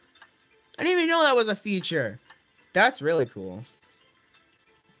 I didn't even know that was a feature. That's really cool.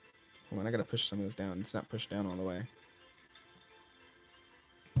 Hold on, I gotta push some of this down. It's not pushed down all the way.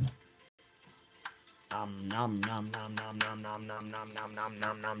 Nom nom nom nom nom nom nom nom nom nom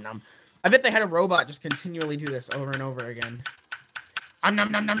nom nom nom. I bet they had a robot just continually do this over and over again. Nom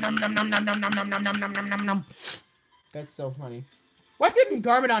nom nom nom nom nom nom nom nom nom nom nom nom nom nom nom. That's so funny. Why couldn't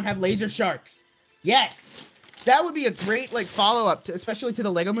Garmadon have laser sharks? Yes! That would be a great, like, follow-up, to, especially to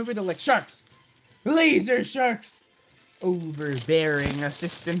the Lego movie, the, like, sharks. Laser sharks! Overbearing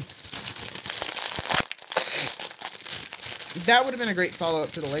assistance. That would have been a great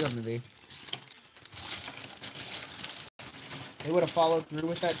follow-up to the Lego movie. They would have followed through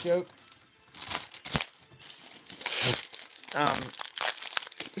with that joke.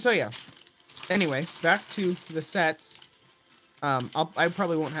 So, yeah. Anyway, back to the sets. I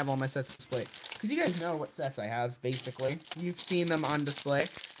probably won't have all my sets displayed. Because you guys know what sets I have, basically. You've seen them on display.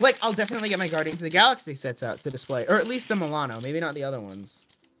 Like, I'll definitely get my Guardians of the Galaxy sets out to display. Or at least the Milano. Maybe not the other ones.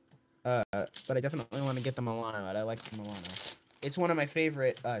 But I definitely want to get the Milano out. I like the Milano. It's one of my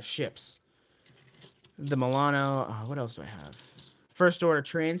favorite ships. The Milano. Oh, what else do I have? First Order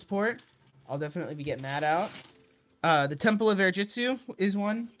Transport. I'll definitely be getting that out. The Temple of Air Jitsu is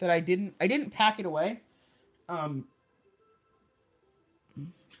one that I didn't pack it away.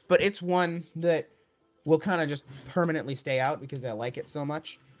 But it's one that will kind of just permanently stay out because I like it so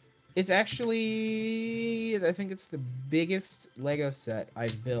much. It's actually, I think it's the biggest Lego set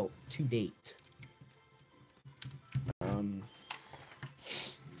I've built to date.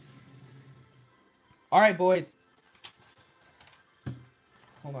 Alright, boys.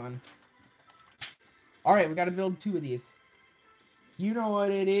 Hold on. Alright, we gotta build 2 of these. You know what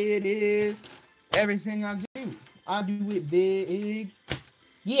it is. Everything I do it big.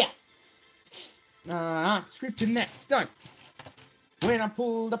 Yeah. Scripting that stunt. When I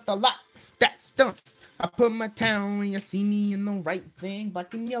pulled up the lot, that stunt. I put my town when you see me in the right thing.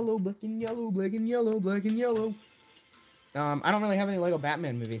 Black and yellow, black and yellow, black and yellow, black and yellow. I don't really have any Lego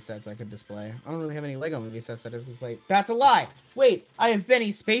Batman movie sets I could display. I don't really have any Lego movie sets that I could display. That's a lie. Wait, I have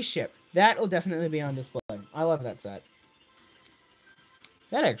Benny's spaceship. That'll definitely be on display. I love that set.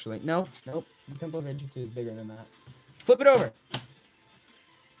 That actually, nope. The Temple of Energy 2 is bigger than that. Flip it over.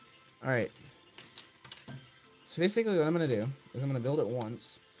 Alright. So basically what I'm going to do is I'm going to build it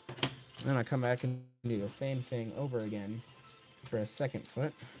once. And then I come back and do the same thing over again for a second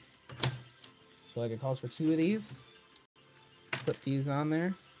foot. So like it calls for 2 of these. Put these on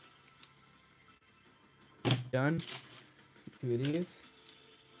there. Done. 2 of these.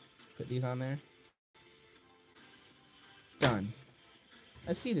 Put these on there. Done.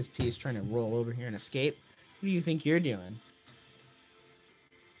 I see this piece trying to roll over here and escape. What do you think you're doing?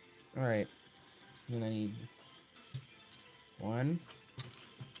 Alright. And then I need 1.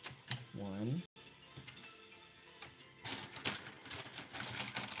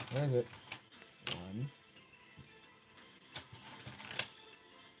 Where is it?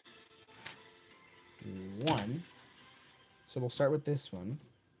 1. So we'll start with this one.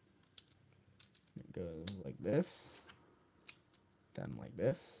 It goes like this. Then like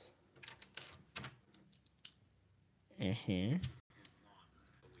this.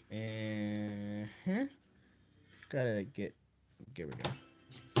 Gotta get... There we go.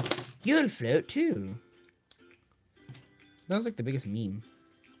 You'll float too. That was like the biggest meme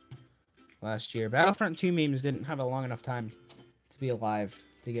last year. Battlefront 2 memes didn't have a long enough time to be alive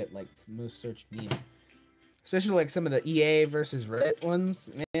to get like most searched meme. Especially like some of the EA versus Reddit ones,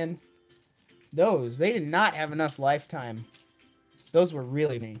 man. Those, they did not have enough lifetime. Those were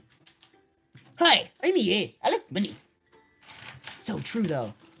really me. Hi, I'm EA. I like money. So true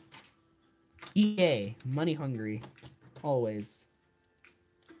though. EA, money hungry. Always.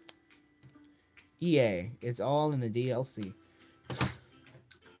 EA, it's all in the DLC.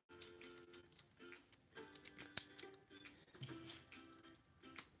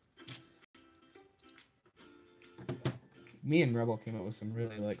 Me and Rebel came up with some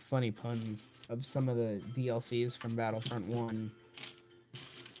really like funny puns of some of the DLCs from Battlefront 1.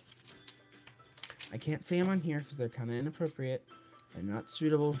 I can't say them on here because they're kind of inappropriate and not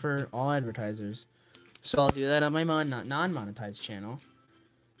suitable for all advertisers. So I'll do that on my non-monetized channel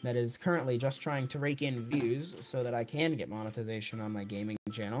that is currently just trying to rake in views so that I can get monetization on my gaming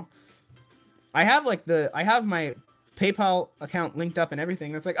channel. I have my PayPal account linked up and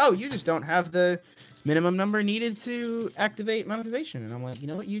everything. That's like, oh, you just don't have the minimum number needed to activate monetization. And I'm like, you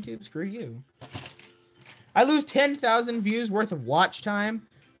know what, YouTube, screw you. I lose 10,000 views worth of watch time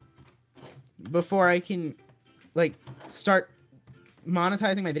before I can, like, start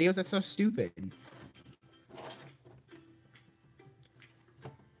monetizing my videos. That's so stupid.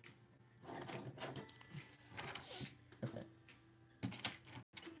 Okay.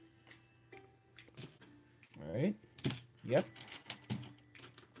 All right. Yep.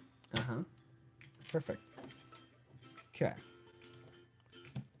 Uh-huh. Perfect. Okay.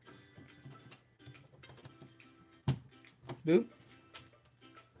 Boop.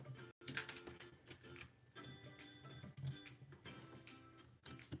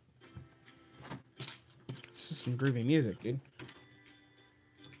 This is some groovy music, dude.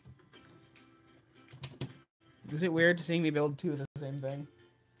 Is it weird seeing me build two of the same thing?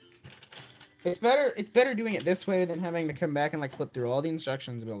 It's better doing it this way than having to come back and like flip through all the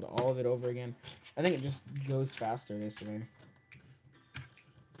instructions and build all of it over again. I think it just goes faster this way.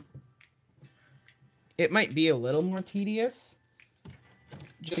 It might be a little more tedious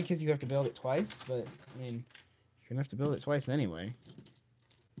just because you have to build it twice, but I mean, you're gonna have to build it twice anyway.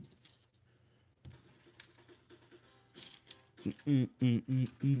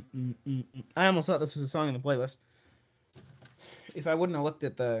 I almost thought this was a song in the playlist. If I wouldn't have looked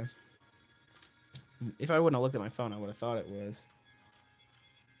at my phone, I would have thought it was.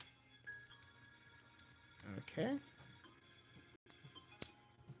 Okay.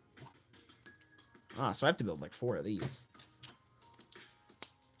 Ah, so I have to build like 4 of these.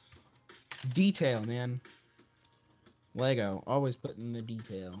 Detail, man. Lego, always put in the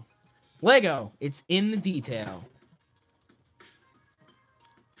detail. Lego, it's in the detail.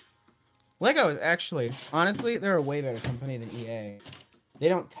 Lego is actually, honestly, they're a way better company than EA. They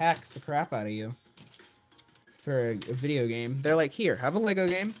don't tax the crap out of you for a video game. They're like, here, have a Lego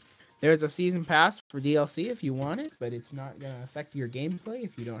game. There's a season pass for DLC if you want it, but it's not going to affect your gameplay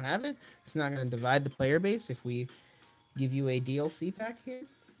if you don't have it. It's not going to divide the player base if we give you a DLC pack here.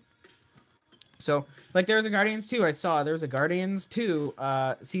 So, like, there was a Guardians 2 I saw. There was a Guardians 2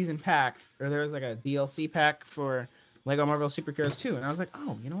 season pack, or there was like a DLC pack for Lego Marvel Superheroes 2, and I was like,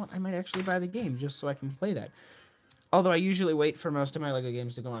 oh, you know what? I might actually buy the game just so I can play that. Although I usually wait for most of my Lego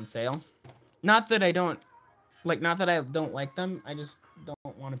games to go on sale. Not that I don't like them. I just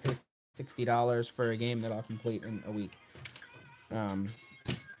don't want to pay $60 for a game that I'll complete in a week.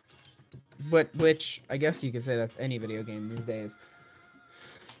 But which I guess you could say that's any video game these days.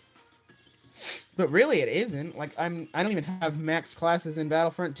 But really, it isn't. Like I don't even have max classes in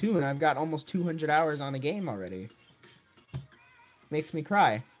Battlefront 2, and I've got almost 200 hours on the game already. Makes me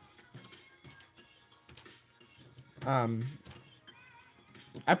cry. I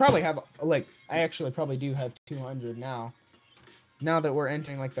probably have, like, I actually probably do have 200 now. Now that we're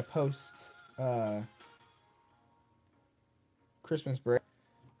entering, like, the post, Christmas break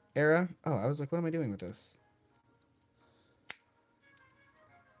era. Oh, I was like, what am I doing with this?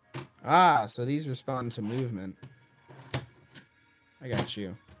 Ah, so these respond to movement. I got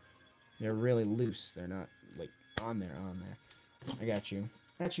you. They're really loose. They're not, like, on there. I got you.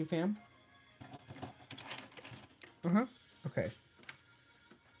 Got you, fam. Uh-huh. Okay.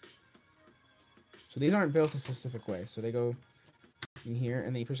 So these aren't built a specific way. So they go in here, and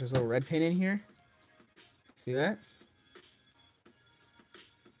then you push this little red pin in here. See that?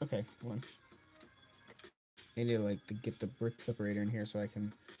 Okay, hold on. I need to, like, get the brick separator in here so I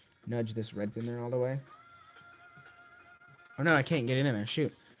can nudge this red pin there all the way. Oh, no, I can't get it in there.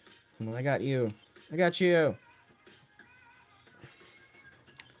 Shoot. Well, I got you. I got you.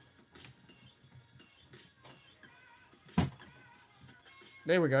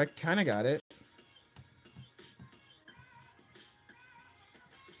 There we go. I kind of got it.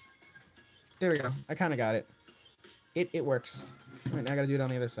 There we go. I kind of got it. It works. All right, now I got to do it on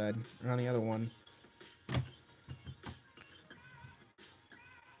the other side. Or on the other one.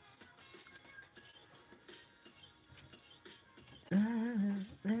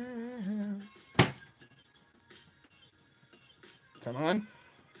 Come on.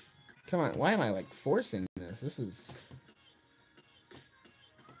 Come on. Why am I, like, forcing this? This is...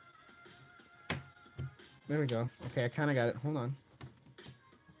 There we go. Okay, I kind of got it. Hold on.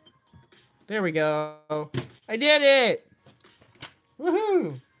 There we go. I did it!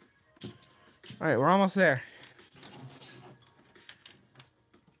 Woohoo! Alright, we're almost there.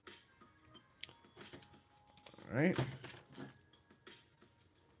 right?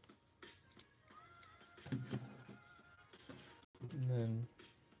 And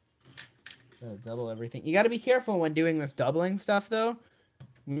then double everything. You got to be careful when doing this doubling stuff, though.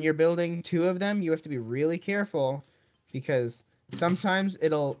 When you're building 2 of them, you have to be really careful because sometimes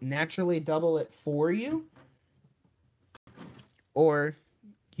it'll naturally double it for you, or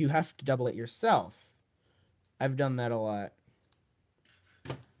you have to double it yourself. I've done that a lot.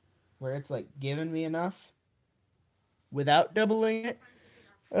 Where it's like giving me enough without doubling it,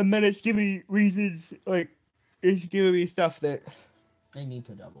 and then it's giving me reasons, like it's giving me stuff that I need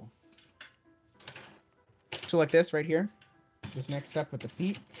to double. So like this right here, this next step with the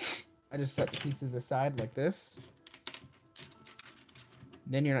feet, I just set the pieces aside like this.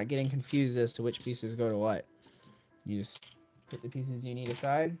 Then you're not getting confused as to which pieces go to what. You just put the pieces you need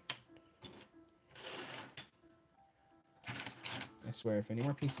aside. I swear, if any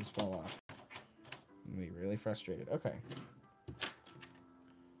more pieces fall off, I'm going to be really frustrated. Okay.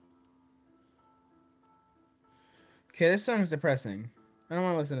 Okay, this song's depressing. I don't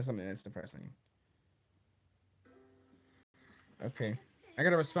want to listen to something that's depressing. Okay. I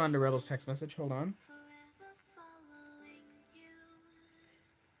gotta respond to Rebel's text message. Hold on.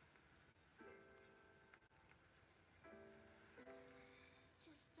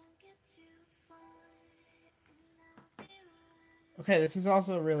 Okay, this is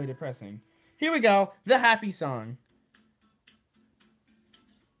also really depressing. Here we go. The happy song.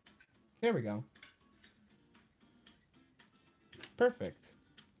 There we go. Perfect.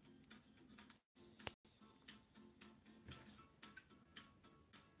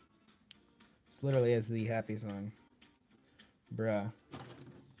 This literally is the happy song. Bruh.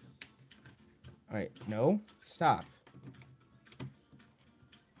 Alright, no. Stop.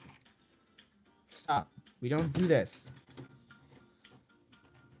 Stop. We don't do this.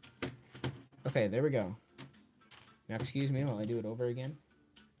 Okay, there we go. Now excuse me while I do it over again.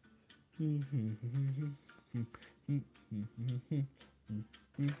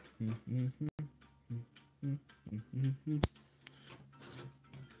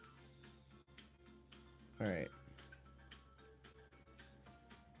 Alright.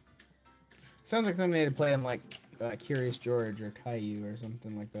 Sounds like something they'd play in like Curious George or Caillou or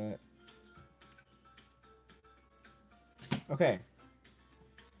something like that. Okay.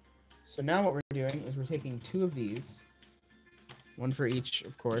 So now what we're doing is we're taking 2 of these. One for each,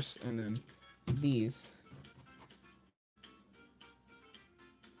 of course, and then these.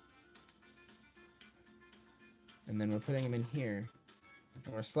 And then we're putting them in here.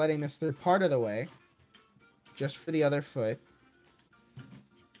 And we're sliding this through part of the way, just for the other foot.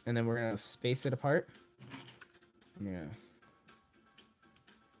 And then we're going to space it apart. I'm going to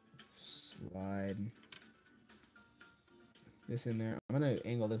slide this in there. I'm going to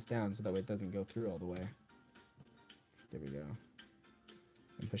angle this down so that way it doesn't go through all the way. There we go.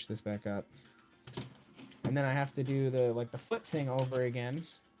 And push this back up. And then I have to do the foot thing over again.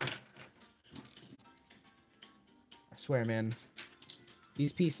 I swear, man.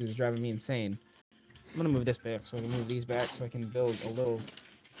 These pieces are driving me insane. I'm going to move this back so I can move these back so I can build a little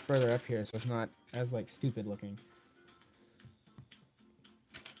further up here so it's not as stupid looking.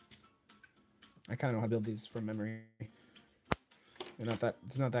 I kind of know how to build these from memory.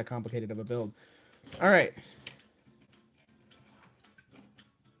 It's not that complicated of a build. All right.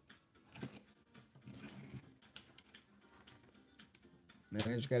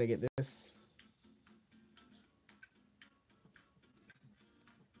 Then I just gotta get this.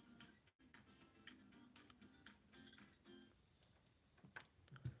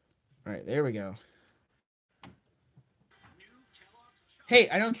 All right, there we go. Hey,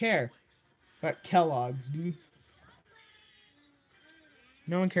 I don't care about Kellogg's, dude.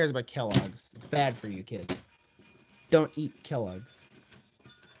 No one cares about Kellogg's. It's bad for you kids. Don't eat Kellogg's.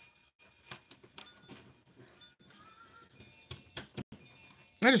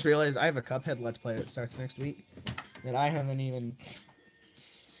 I just realized I have a Cuphead Let's Play that starts next week that I haven't even...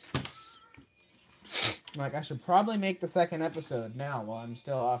 I should probably make the second episode now while I'm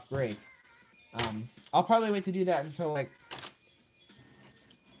still off break. I'll probably wait to do that until,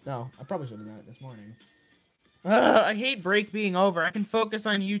 No, I probably should have done it this morning. I hate break being over. I can focus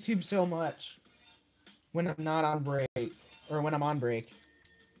on YouTube so much when I'm not on break, or when I'm on break.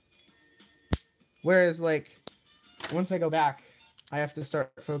 Whereas, once I go back, I have to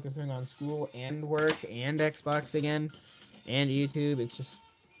start focusing on school and work and Xbox again and YouTube. It's just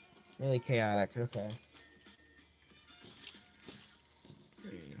really chaotic. Okay.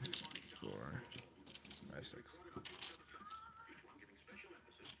 3, 4, 5, 6.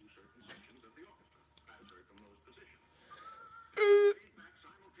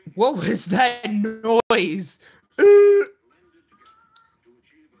 What was that noise?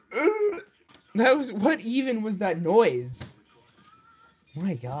 That was, what even was that noise?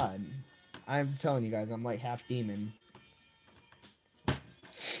 My God. I'm telling you guys, I'm like half demon.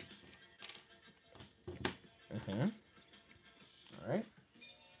 Alright.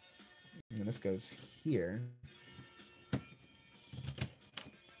 And then this goes here.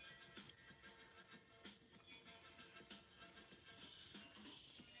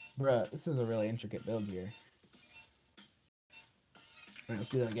 Bruh, this is a really intricate build here. Alright, let's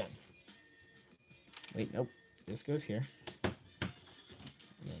do that again. Wait, nope. This goes here. And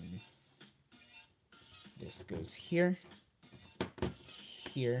then this goes here.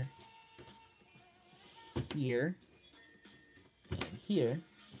 Here. Here. And here.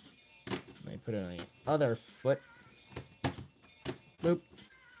 I put it on the other foot. Boop.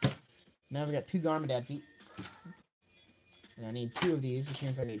 Now we got 2 Garmadon feet. And I need 2 of these, which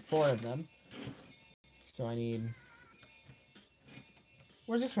means I need 4 of them. So I need...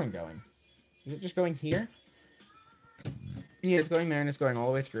 Where's this one going? Is it just going here? Yeah, it's going there, and it's going all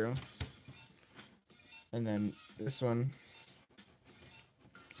the way through. And then this one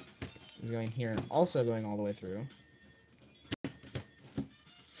is going here, and also going all the way through.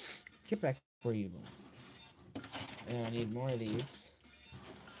 Get back where you belong. And I need more of these.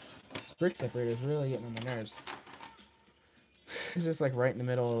 This brick separator is really getting on my nerves. It's just like right in the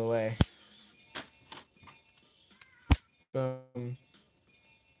middle of the way. Boom.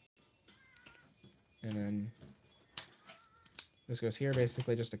 And then this goes here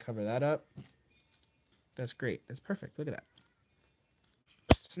basically just to cover that up. That's great. That's perfect. Look at that.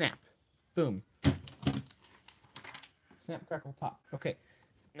 Snap. Boom. Snap, crackle, pop. Okay.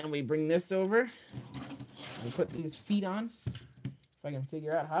 Now we bring this over. We put these feet on. If I can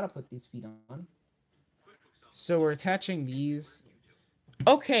figure out how to put these feet on. So we're attaching these.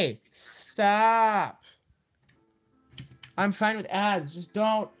 Okay. Stop. I'm fine with ads. Just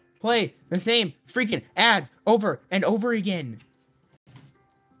don't play the same freaking ads over and over again.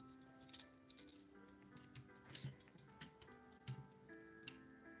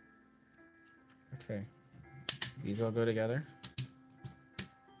 Okay. These all go together.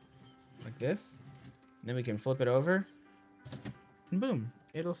 Like this. And then we can flip it over. And boom.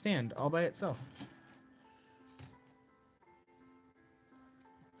 It'll stand all by itself.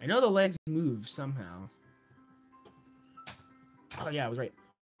 I know the legs move somehow. Oh yeah, I was right.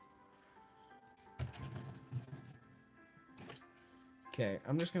 Okay,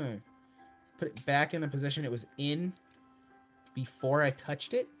 I'm just gonna put it back in the position it was in before I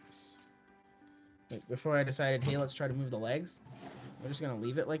touched it. Like, before I decided, hey, let's try to move the legs. We're just gonna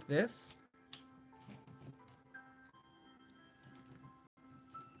leave it like this.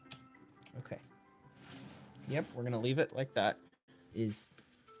 Okay. Yep, we're gonna leave it like that.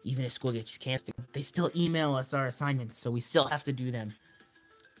 Even if school gets canceled, they still email us our assignments, so we still have to do them.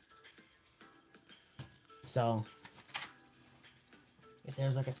 So, if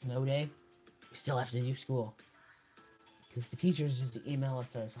there's like a snow day, we still have to do school. Because the teachers just email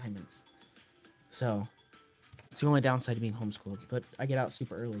us our assignments. So, it's the only downside to being homeschooled, but I get out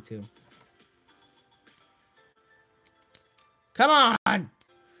super early too. Come on!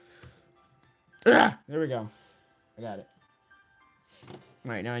 Ugh! There we go. I got it.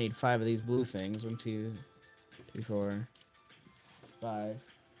 Alright, now I need 5 of these blue things. 1, 2, 3, 4, 5.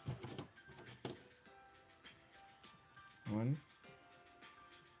 1,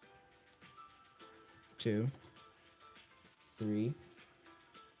 2, 3,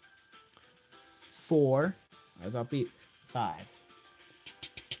 4. I was upbeat. 5.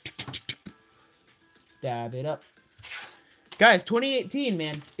 Dab it up. Guys, 2018,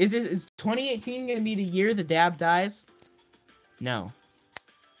 man. Is 2018 gonna be the year the dab dies? No.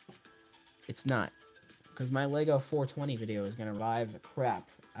 It's not. Because my Lego 420 video is gonna revive the crap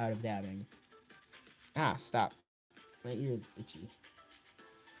out of dabbing. Ah, stop. My ear is itchy.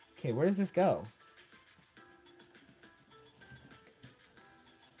 Okay, where does this go?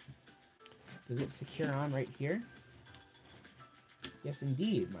 Does it secure on right here? Yes,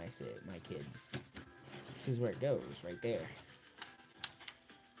 indeed, my kids. This is where it goes, right there.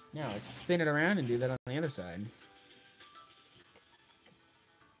 Now, let's spin it around and do that on the other side.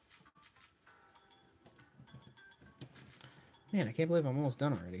 Man, I can't believe I'm almost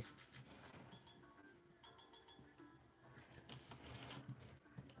done already.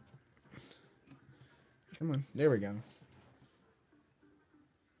 Come on, there we go.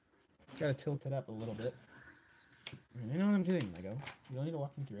 Gotta tilt it up a little bit. I know what I'm doing, Lego. You don't need to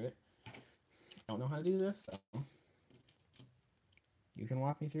walk me through it. I don't know how to do this, though. You can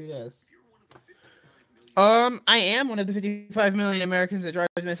walk me through this. I am one of the 55 million Americans that drives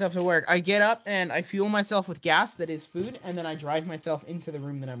myself to work. I get up and I fuel myself with gas that is food, and then I drive myself into the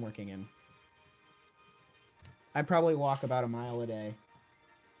room that I'm working in. I probably walk about a mile a day.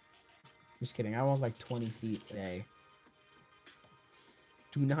 Just kidding. I walk like 20 feet a day.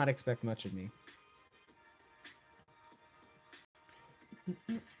 Do not expect much of me.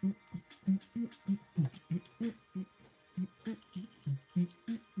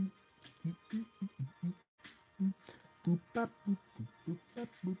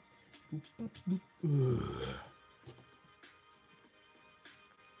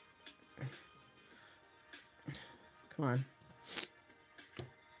 Come on.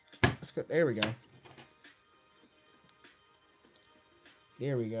 Let's go. There we go.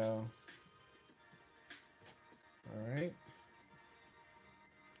 There we go. All right.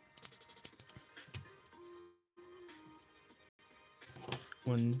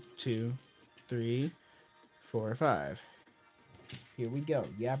 One, two, 3, 4, 5. Here we go.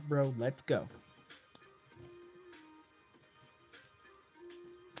 Yeah, bro. Let's go.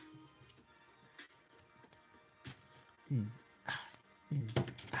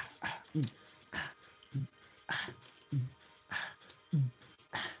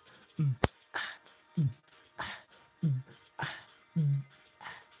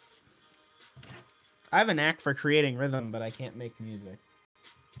 I have a knack for creating rhythm, but I can't make music.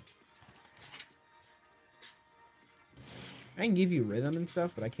 I can give you rhythm and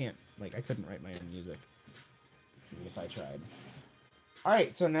stuff, but I can't, like, I couldn't write my own music if I tried.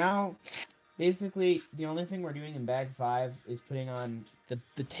 Alright, so now, basically, the only thing we're doing in bag 5 is putting on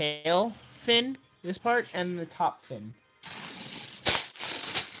the tail fin, this part, and the top fin.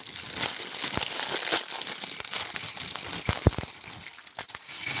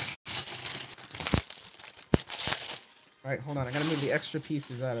 Alright, hold on. I gotta move the extra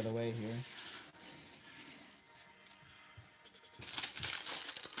pieces out of the way here.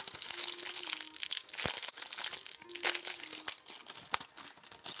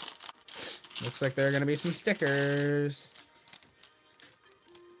 Looks like there are gonna be some stickers.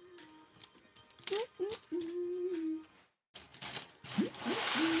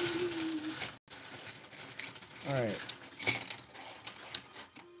 Alright.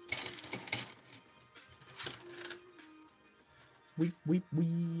 Weep.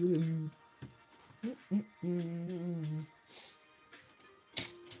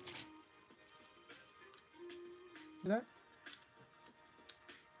 See that?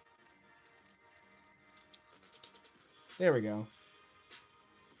 There we go.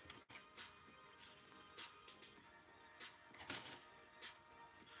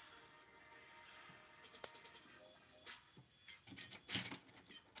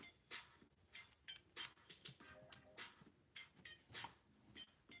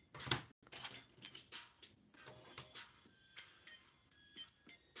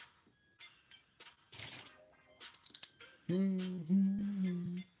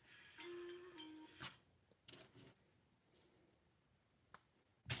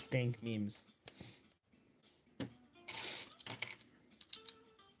 Dank memes.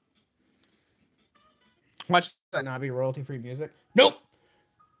 Watch that not be royalty-free music. Nope!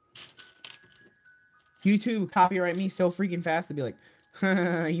 YouTube copyright me so freaking fast to be like,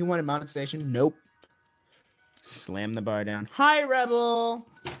 you wanted monetization? Nope. Slam the bar down. Hi, Rebel!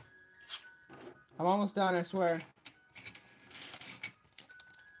 I'm almost done, I swear.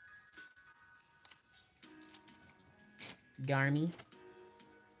 Garmy.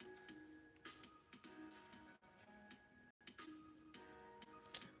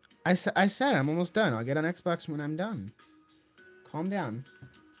 I said I'm almost done. I'll get on Xbox when I'm done. Calm down.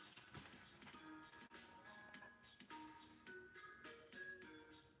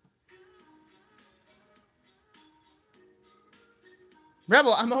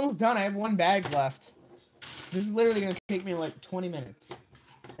 Rebel, I'm almost done. I have 1 bag left. This is literally going to take me like 20 minutes.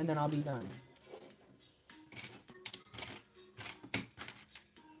 And then I'll be done.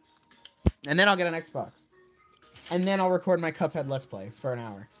 And then I'll get an Xbox. And then I'll record my Cuphead Let's Play for an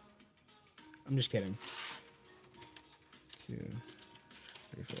hour. I'm just kidding. 2,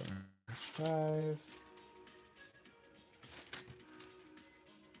 3, 4, 5.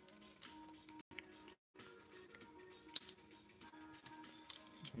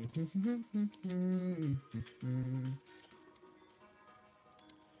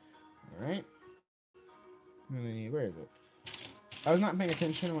 Alright. Where is it? I was not paying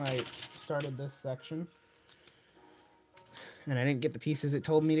attention when I started this section. And I didn't get the pieces it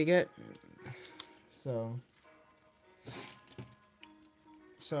told me to get. So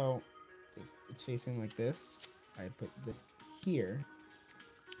if it's facing like this, I put this here,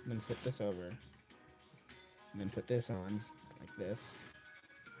 and then flip this over. And then put this on like this.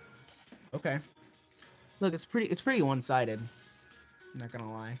 Okay. Look, it's pretty one-sided. I'm not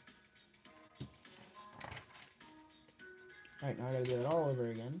gonna lie. Alright, now I gotta do that all over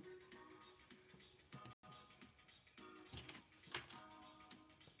again.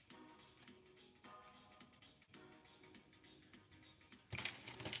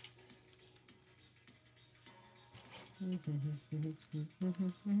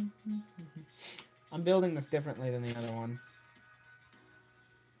 I'm building this differently than the other one.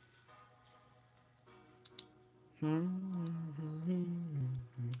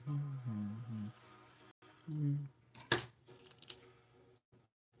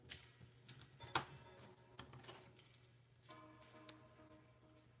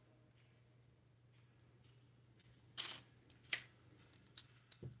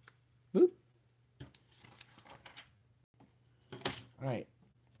 Boop. Alright.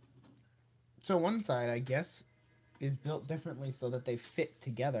 So one side, I guess, is built differently so that they fit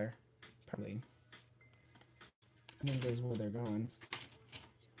together. Probably. I think that's where they're going.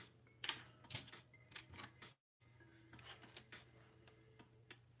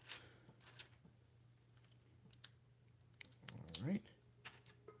 Alright.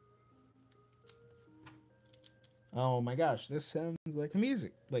 Oh my gosh, this sounds like a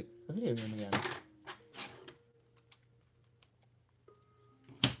music, like a video game again.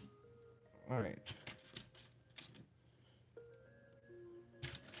 Alright.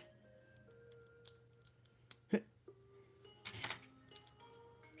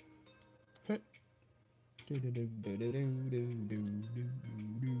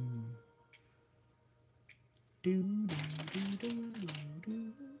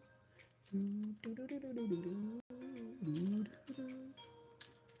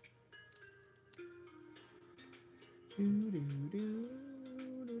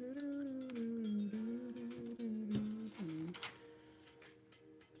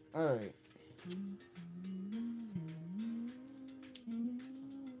 All right.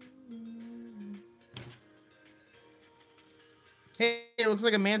 Hey, it looks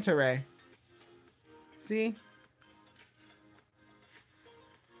like a manta ray. See?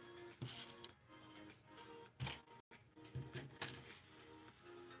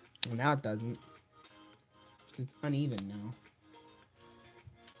 Well, now it doesn't. It's uneven now.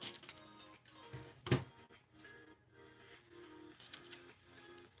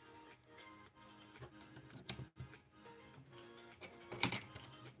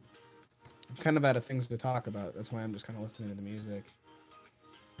 I'm kind of out of things to talk about. That's why I'm just kind of listening to the music.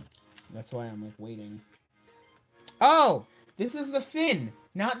 That's why I'm like waiting. Oh, this is the fin,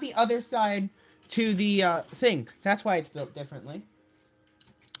 not the other side to the thing. That's why it's built differently.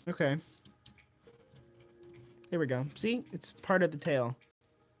 Okay. There we go. See? It's part of the tail.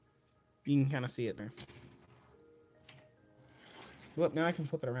 You can kind of see it there. Look, now I can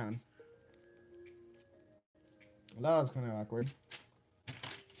flip it around. Well, that was kind of awkward.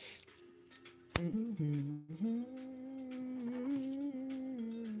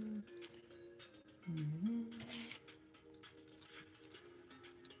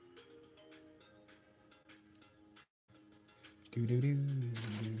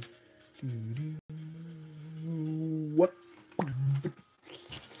 What?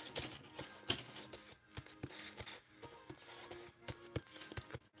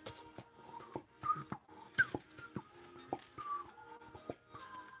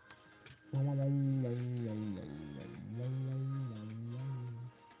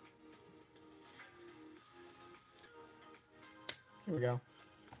 Here we go.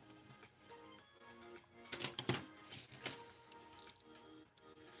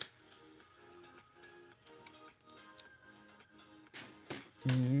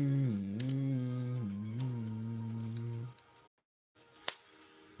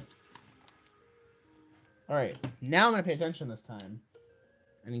 All right, now I'm gonna pay attention this time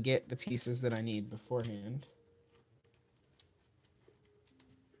and get the pieces that I need beforehand.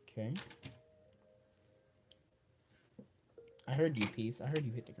 Okay. I heard you, piece. I heard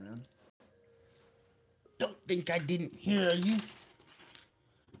you hit the ground. Don't think I didn't hear you.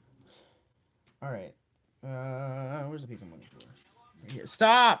 All right. Where's the piece I'm looking for? Right here.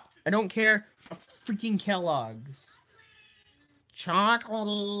 Stop! I don't care. Freaking Kellogg's.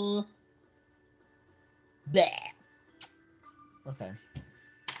 Chocolate. Bleh. Okay.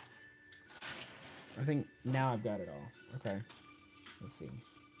 I think now I've got it all. Okay. Let's see.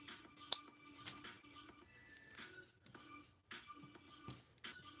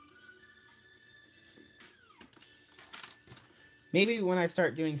 Maybe when I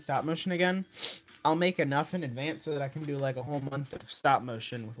start doing stop motion again, I'll make enough in advance so that I can do like a whole month of stop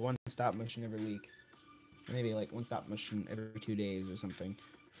motion with one stop motion every week. Maybe like one stop motion every 2 days or something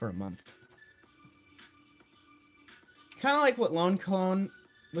for a month. Kind of like what Lone Clone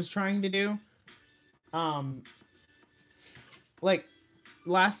was trying to do. Like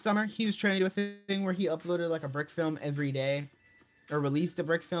last summer, he was trying to do a thing where he uploaded like a brick film every day, or released a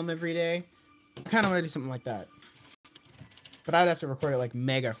brick film every day. I kind of want to do something like that, but I'd have to record it like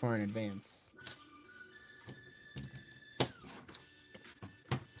mega far in advance.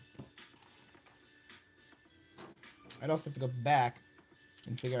 I'd also have to go back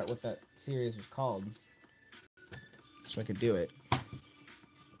and figure out what that series was called, so I could do it.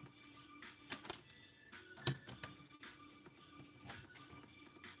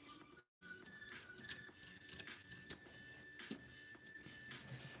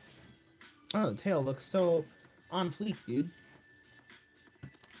 Oh, the tail looks so on fleek, dude.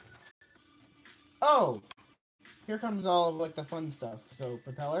 Oh! Here comes all of, like, the fun stuff. So,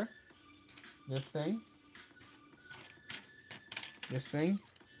 propeller. This thing. This thing.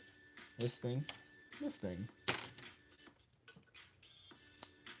 This thing. This thing.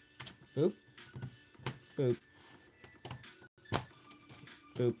 Boop. Boop.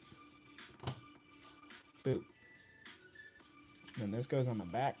 Boop. Boop. And this goes on the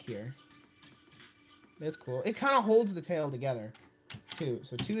back here. That's cool. It kind of holds the tail together, too.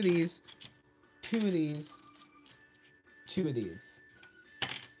 So 2 of these, 2 of these, 2 of these.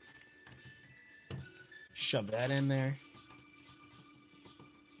 Shove that in there.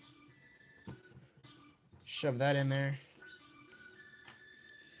 Shove that in there.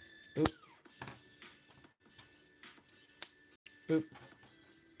 Boop. Boop.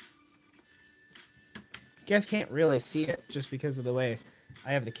 You guys can't really see it just because of the way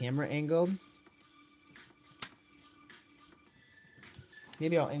I have the camera angled.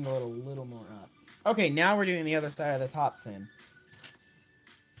 Maybe I'll angle it a little more up. Okay, now we're doing the other side of the top fin.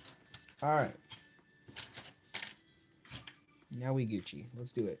 Alright. Now we Gucci.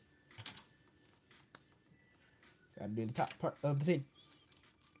 Let's do it. Gotta do the top part of the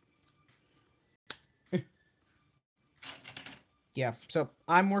fin. Yeah, so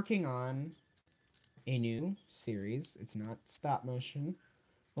I'm working on a new series. It's not stop motion.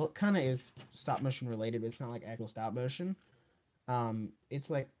 Well, it kind of is stop motion related, but it's not like actual stop motion. It's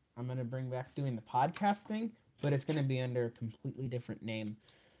like I'm gonna bring back doing the podcast thing, but it's gonna be under a completely different name.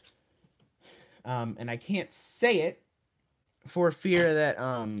 And I can't say it for fear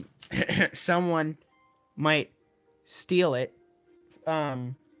that someone might steal it.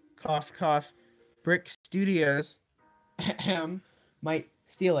 Cough cough. Brick Studios might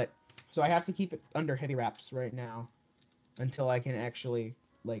steal it. So I have to keep it under heavy wraps right now until I can actually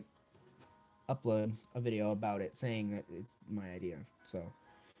like upload a video about it saying that it's my idea. So,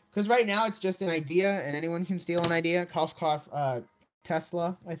 because right now it's just an idea and anyone can steal an idea. Cough cough.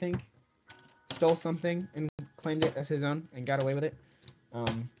 Tesla, I think, stole something and claimed it as his own and got away with it.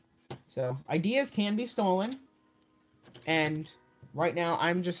 So ideas can be stolen, and right now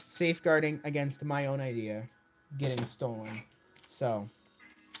I'm just safeguarding against my own idea getting stolen. So,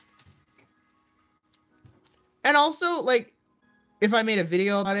 and also, like, if I made a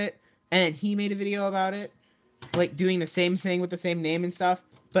video about it and he made a video about it, like doing the same thing with the same name and stuff,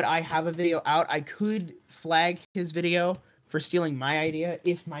 but I have a video out, I could flag his video for stealing my idea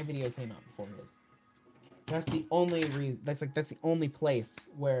if my video came out before his. That's the only reason. That's the only place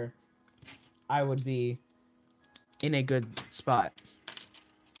where I would be in a good spot.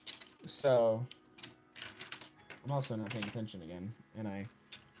 So I'm also not paying attention again, and I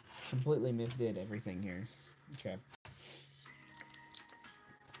completely misdid everything here. Okay.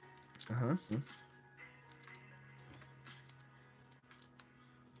 Uh-huh.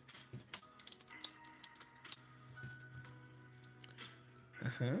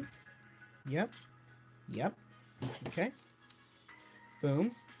 Uh-huh. Yep. Yep. Okay.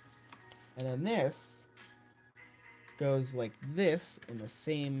 Boom. And then this goes like this in the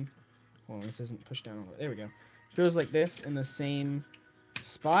same... Hold on, this isn't pushed down over. There we go. It goes like this in the same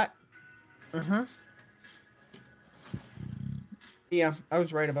spot. Uh-huh. Yeah, I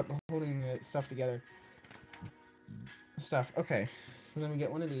was right about the holding the stuff together. Okay. So then we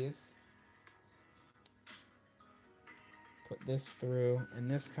get one of these. Put this through, and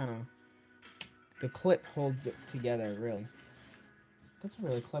this kind of... The clip holds it together, really. That's a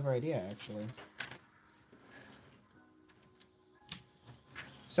really clever idea, actually.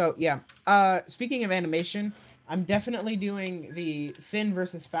 So, yeah. Speaking of animation, I'm definitely doing the Finn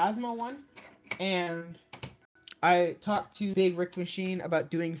versus Phasma one. And I talked to Big Rick Machine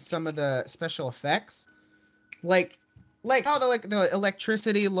about doing some of the special effects. Like how the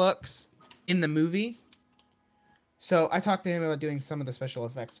electricity looks in the movie. So I talked to him about doing some of the special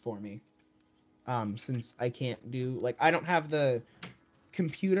effects for me. Since I can't do, like, I don't have the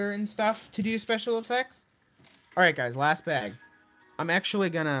computer and stuff to do special effects. All right, guys, last bag. I'm actually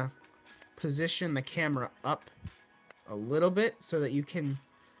gonna position the camera up a little bit so that you can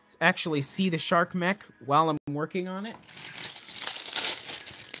actually see the shark mech while I'm working on it.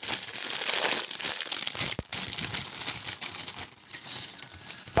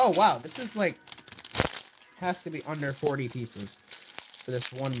 Oh, wow, this is like, has to be under 40 pieces for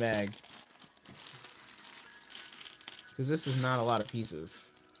this one bag. Because this is not a lot of pieces.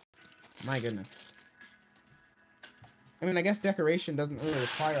 My goodness. I mean, I guess decoration doesn't really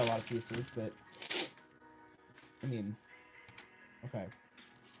require a lot of pieces, but... I mean... Okay.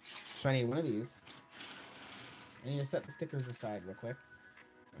 So I need one of these. I need to set the stickers aside real quick.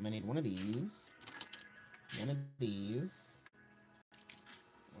 I'm gonna need one of these. One of these.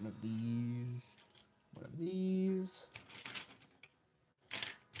 One of these. One of these.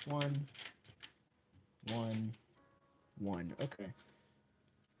 One. Okay.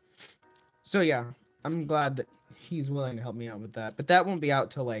 So yeah, I'm glad that he's willing to help me out with that. But that won't be out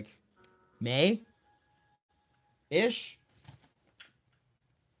till like May-ish?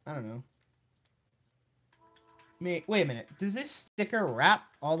 I don't know. Wait a minute. Does this sticker wrap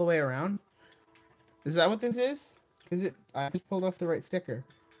all the way around? Is that what this is? Is it? I pulled off the right sticker.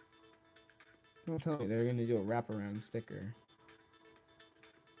 Don't tell me they're gonna do a wraparound sticker.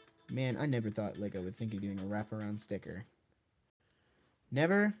 Man, I never thought Lego would think of doing a wraparound sticker.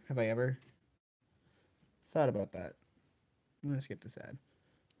 Never have I ever thought about that. I'm gonna skip this ad.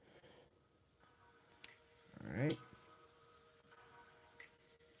 Alright.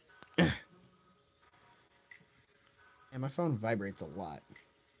 And my phone vibrates a lot.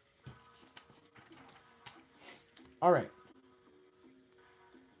 Alright.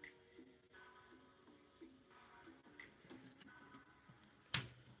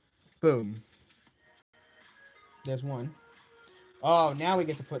 Boom. There's one. Oh, now we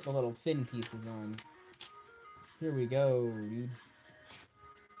get to put the little fin pieces on. Here we go, dude.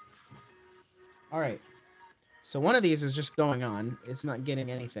 Alright. So one of these is just going on. It's not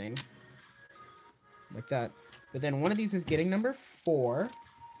getting anything. Like that. But then one of these is getting number 4.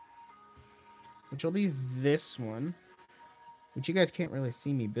 Which will be this one. Which you guys can't really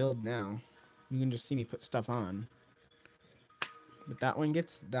see me build now. You can just see me put stuff on. But that one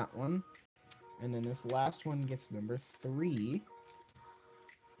gets that one. And then this last one gets number 3.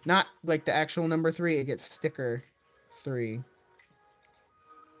 Not like the actual number 3. It gets sticker 3.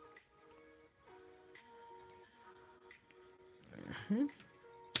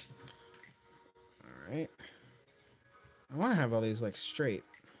 Alright. I want to have all these like straight.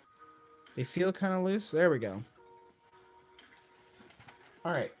 They feel kind of loose. There we go.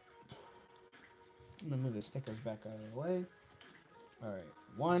 Alright. I'm going to move the stickers back out of the way. Alright.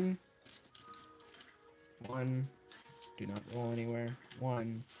 1. Do not roll anywhere.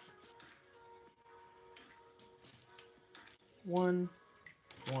 1. 1.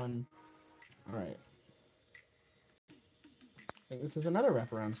 Alright. I think this is another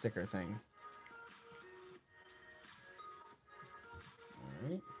wraparound sticker thing.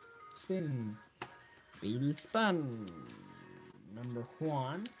 Alright. Spin. Baby spun. Number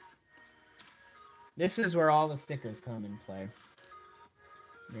 1. This is where all the stickers come in play.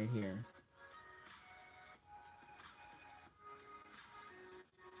 Right here.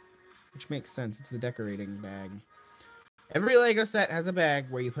 Which makes sense. It's the decorating bag. Every Lego set has a bag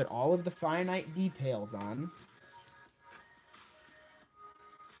where you put all of the finite details on.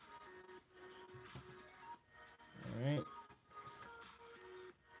 Alright.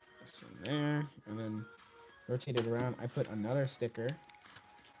 So there. And then rotate it around. I put another sticker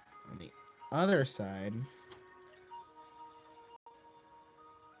on the other side.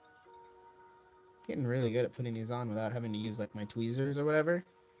 Getting really good at putting these on without having to use like my tweezers or whatever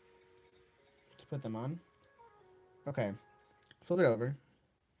to put them on. Okay, flip it over.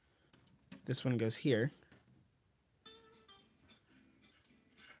 This one goes here.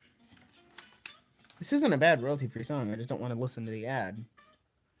 This isn't a bad royalty-free song. I just don't want to listen to the ad.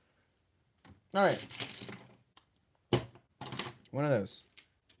 All right. One of those.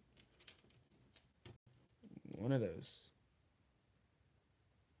 One of those.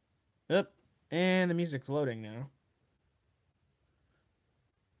 Yep. And the music's loading now.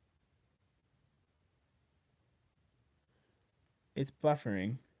 It's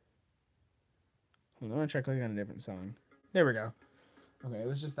buffering. Hold on, I'm gonna try clicking on a different song. There we go. Okay, it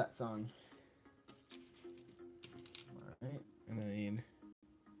was just that song. Alright, and then I need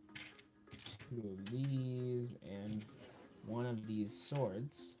 2 of these and 1 of these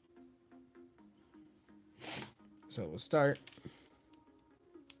swords. So we'll start.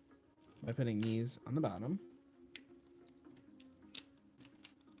 by putting these on the bottom.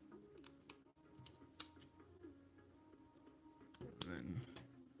 And then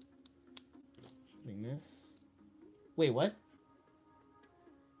putting this. Wait, what?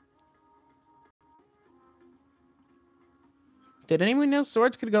 Did anyone know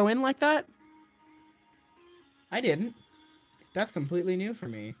swords could go in like that? I didn't. That's completely new for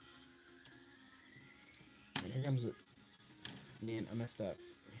me. Here comes it. Man, I messed up.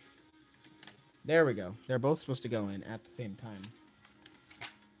 There we go. They're both supposed to go in at the same time.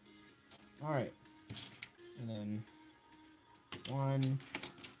 Alright. And then... One.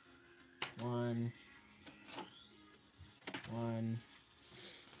 One. One.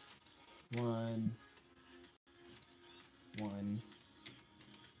 One. One.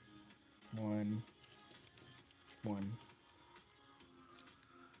 One. One.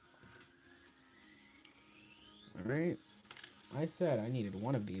 Alright. I said I needed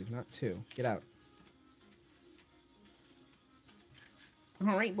one of these, not two. Get out.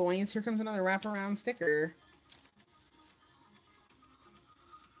 Alright, boys. Here comes another wraparound sticker.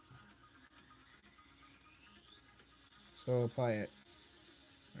 So apply it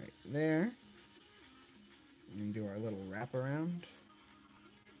right there. And do our little wraparound.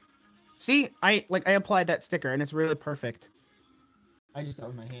 See? I applied that sticker and it's really perfect. I just got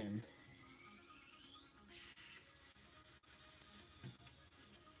with my hand.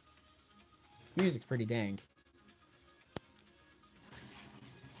 Music's pretty dang.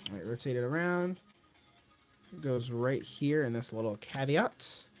 Alright, rotate it around. It goes right here in this little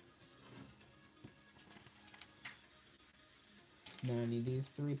caveat. Now I need these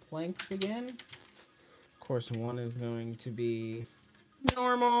 3 planks again. Of course, one is going to be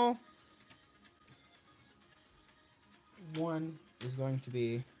normal. One is going to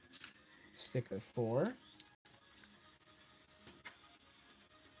be sticker 4.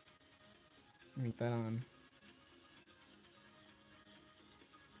 Make that on.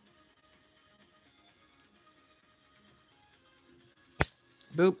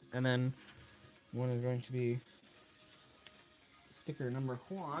 Boop. And then one is going to be sticker number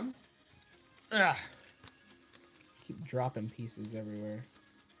 1. Ugh. Keep dropping pieces everywhere.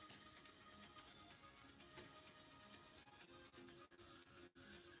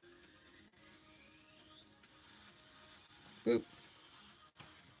 Boop.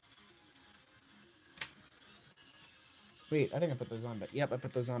 Wait, I think I put those on back. Yep, I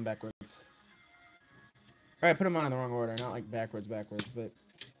put those on backwards. Alright, I put them on in the wrong order. Not like backwards, but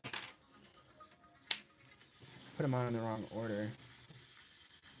put them on in the wrong order.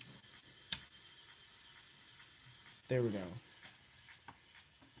 There we go.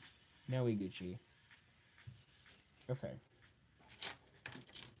 Now we Gucci. Okay.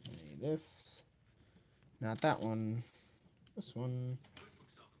 I need this. Not that one. This one.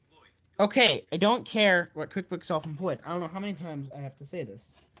 Okay, I don't care what QuickBooks Self-Employed. I don't know how many times I have to say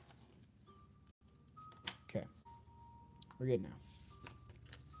this. Okay. We're good now.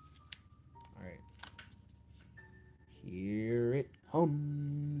 Alright. Here it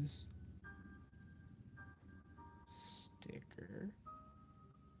comes. Sticker.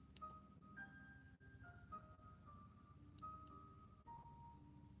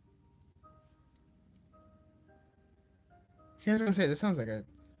 I was gonna say, this sounds like a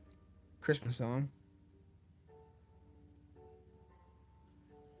Christmas song.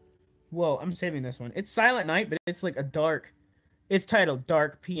 Whoa, I'm saving this one. It's Silent Night, but it's like a dark... It's titled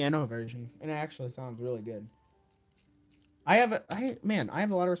Dark Piano Version, and it actually sounds really good. I have a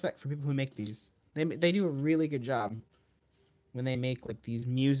lot of respect for people who make these. They do a really good job when they make like these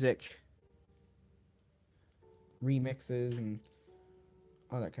music remixes and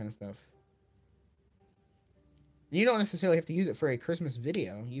all that kind of stuff. And you don't necessarily have to use it for a Christmas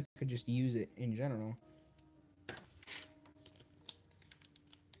video. You could just use it in general.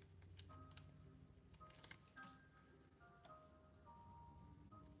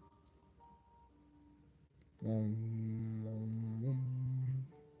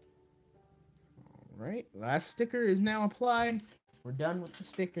 Alright, last sticker is now applied. We're done with the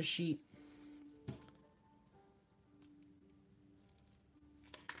sticker sheet.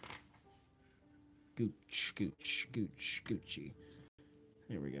 Gooch, gooch, gooch, Gucci.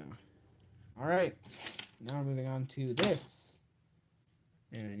 There we go. Alright, now we're moving on to this.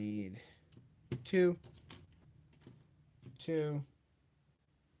 And I need 2, 2,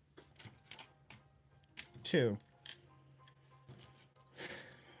 2.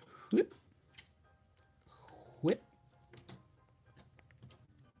 Whip. Whip.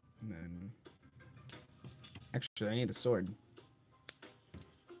 And then... Actually, I need the sword.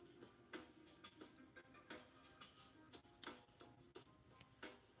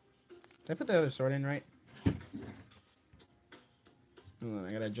 I put the other sword in right? Hold on,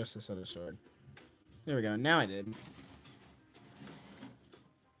 I gotta adjust this other sword. There we go. Now I did.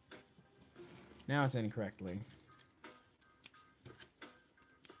 Now it's in correctly.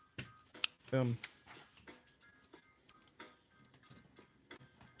 Boom.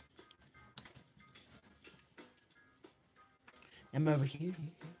 I'm over here.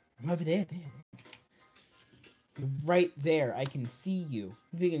 I'm over there. You're right there. I can see you.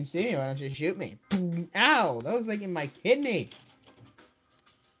 If you can see me, why don't you shoot me? Ow! That was like in my kidney.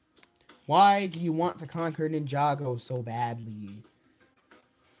 Why do you want to conquer Ninjago so badly?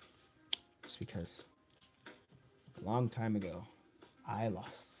 It's because a long time ago, I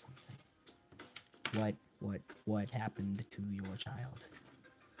lost something. What happened to your child?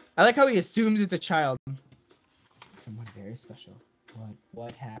 I like how he assumes it's a child. Someone very special.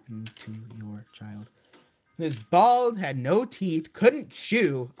 What happened to your child? He was bald, had no teeth, couldn't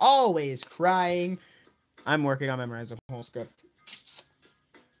chew, always crying. I'm working on memorizing the whole script.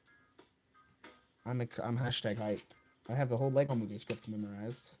 I'm hashtag hype. I have the whole Lego movie script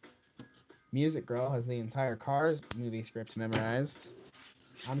memorized. Music Girl has the entire Cars movie script memorized.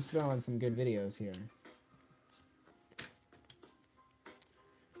 I'm smelling some good videos here.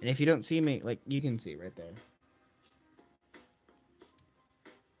 And if you don't see me, like, you can see right there.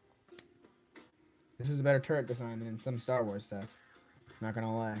 This is a better turret design than in some Star Wars sets. Not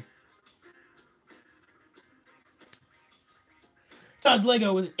gonna lie. Thought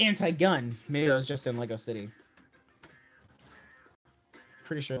Lego was anti-gun. Maybe it was just in Lego City.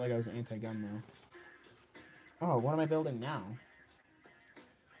 Pretty sure Lego was anti-gun though. Oh, what am I building now?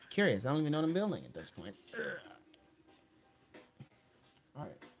 Curious. I don't even know what I'm building at this point.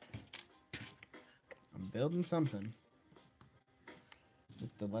 Alright. I'm building something.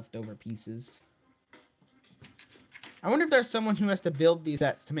 With the leftover pieces. I wonder if there's someone who has to build these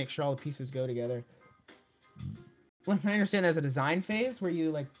sets to make sure all the pieces go together. Well, I understand there's a design phase where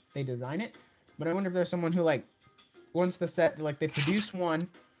you, like, they design it. But I wonder if there's someone who, like, once the set, like, they produce one,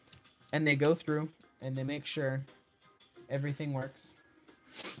 and they go through, and they make sure everything works.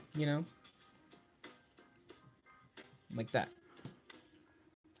 You know? Like that.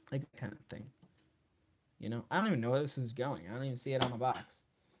 Like that kind of thing. You know? I don't even know where this is going. I don't even see it on the box.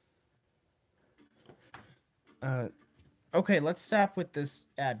 Okay, let's stop with this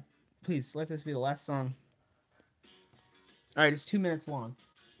ad. Please, let this be the last song. Alright, it's 2 minutes long.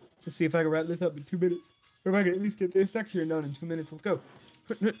 Let's see if I can wrap this up in 2 minutes. Or if I can at least get this section done in 2 minutes. Let's go.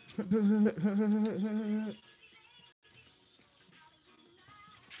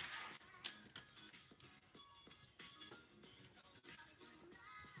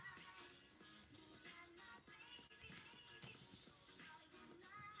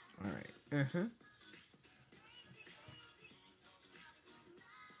 Alright.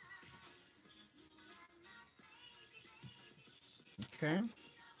 Okay.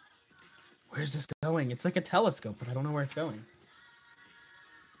 Where's this going? It's like a telescope, but I don't know where it's going.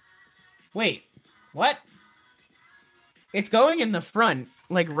 Wait. What? It's going in the front,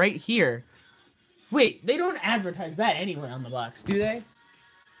 like right here. Wait, they don't advertise that anywhere on the box, do they?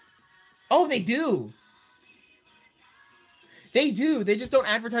 Oh, they do. They do. They just don't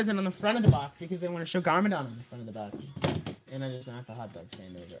advertise it on the front of the box because they want to show Garmadon on the front of the box. And I just not the hot dog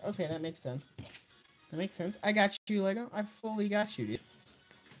stand over. Okay, that makes sense. That makes sense. I got you, Lego. I fully got you, dude.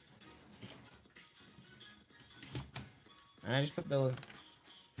 And I just put the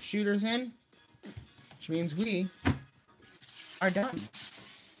shooters in, which means we are done.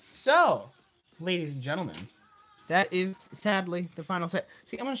 So, ladies and gentlemen, that is sadly the final set.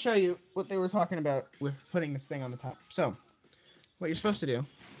 See, I'm going to show you what they were talking about with putting this thing on the top. So, what you're supposed to do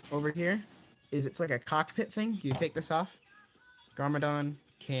over here is it's like a cockpit thing. You take this off. Garmadon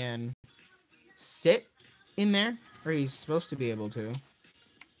can sit in there, or he's supposed to be able to.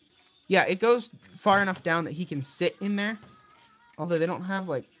 Yeah, it goes far enough down that he can sit in there. Although they don't have,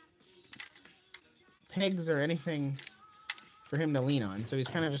 like, pegs or anything for him to lean on. So he's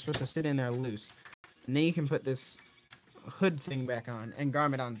kind of just supposed to sit in there loose. And then you can put this hood thing back on, and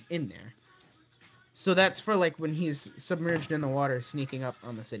Garmadon's in there. So that's for, like, when he's submerged in the water, sneaking up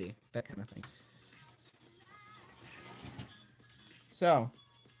on the city. That kind of thing. So,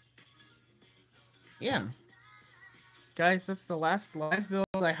 yeah. Guys, that's the last live build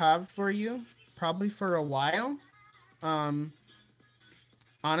I have for you. Probably for a while.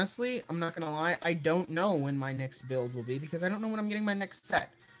 Honestly, I'm not gonna lie, I don't know when my next build will be, because I don't know when I'm getting my next set.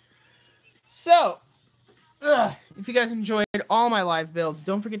 So, if you guys enjoyed all my live builds,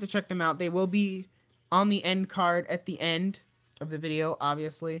 don't forget to check them out. They will be on the end card at the end of the video,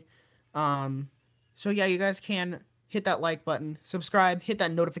 obviously. So yeah, you guys can hit that like button, subscribe, hit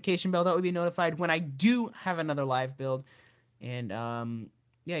that notification bell. That would be notified when I do have another live build. And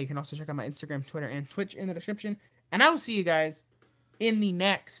yeah, you can also check out my Instagram, Twitter, and Twitch in the description. And I will see you guys in the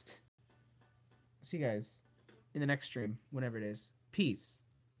next. See you guys in the next stream, whenever it is. Peace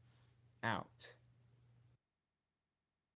out.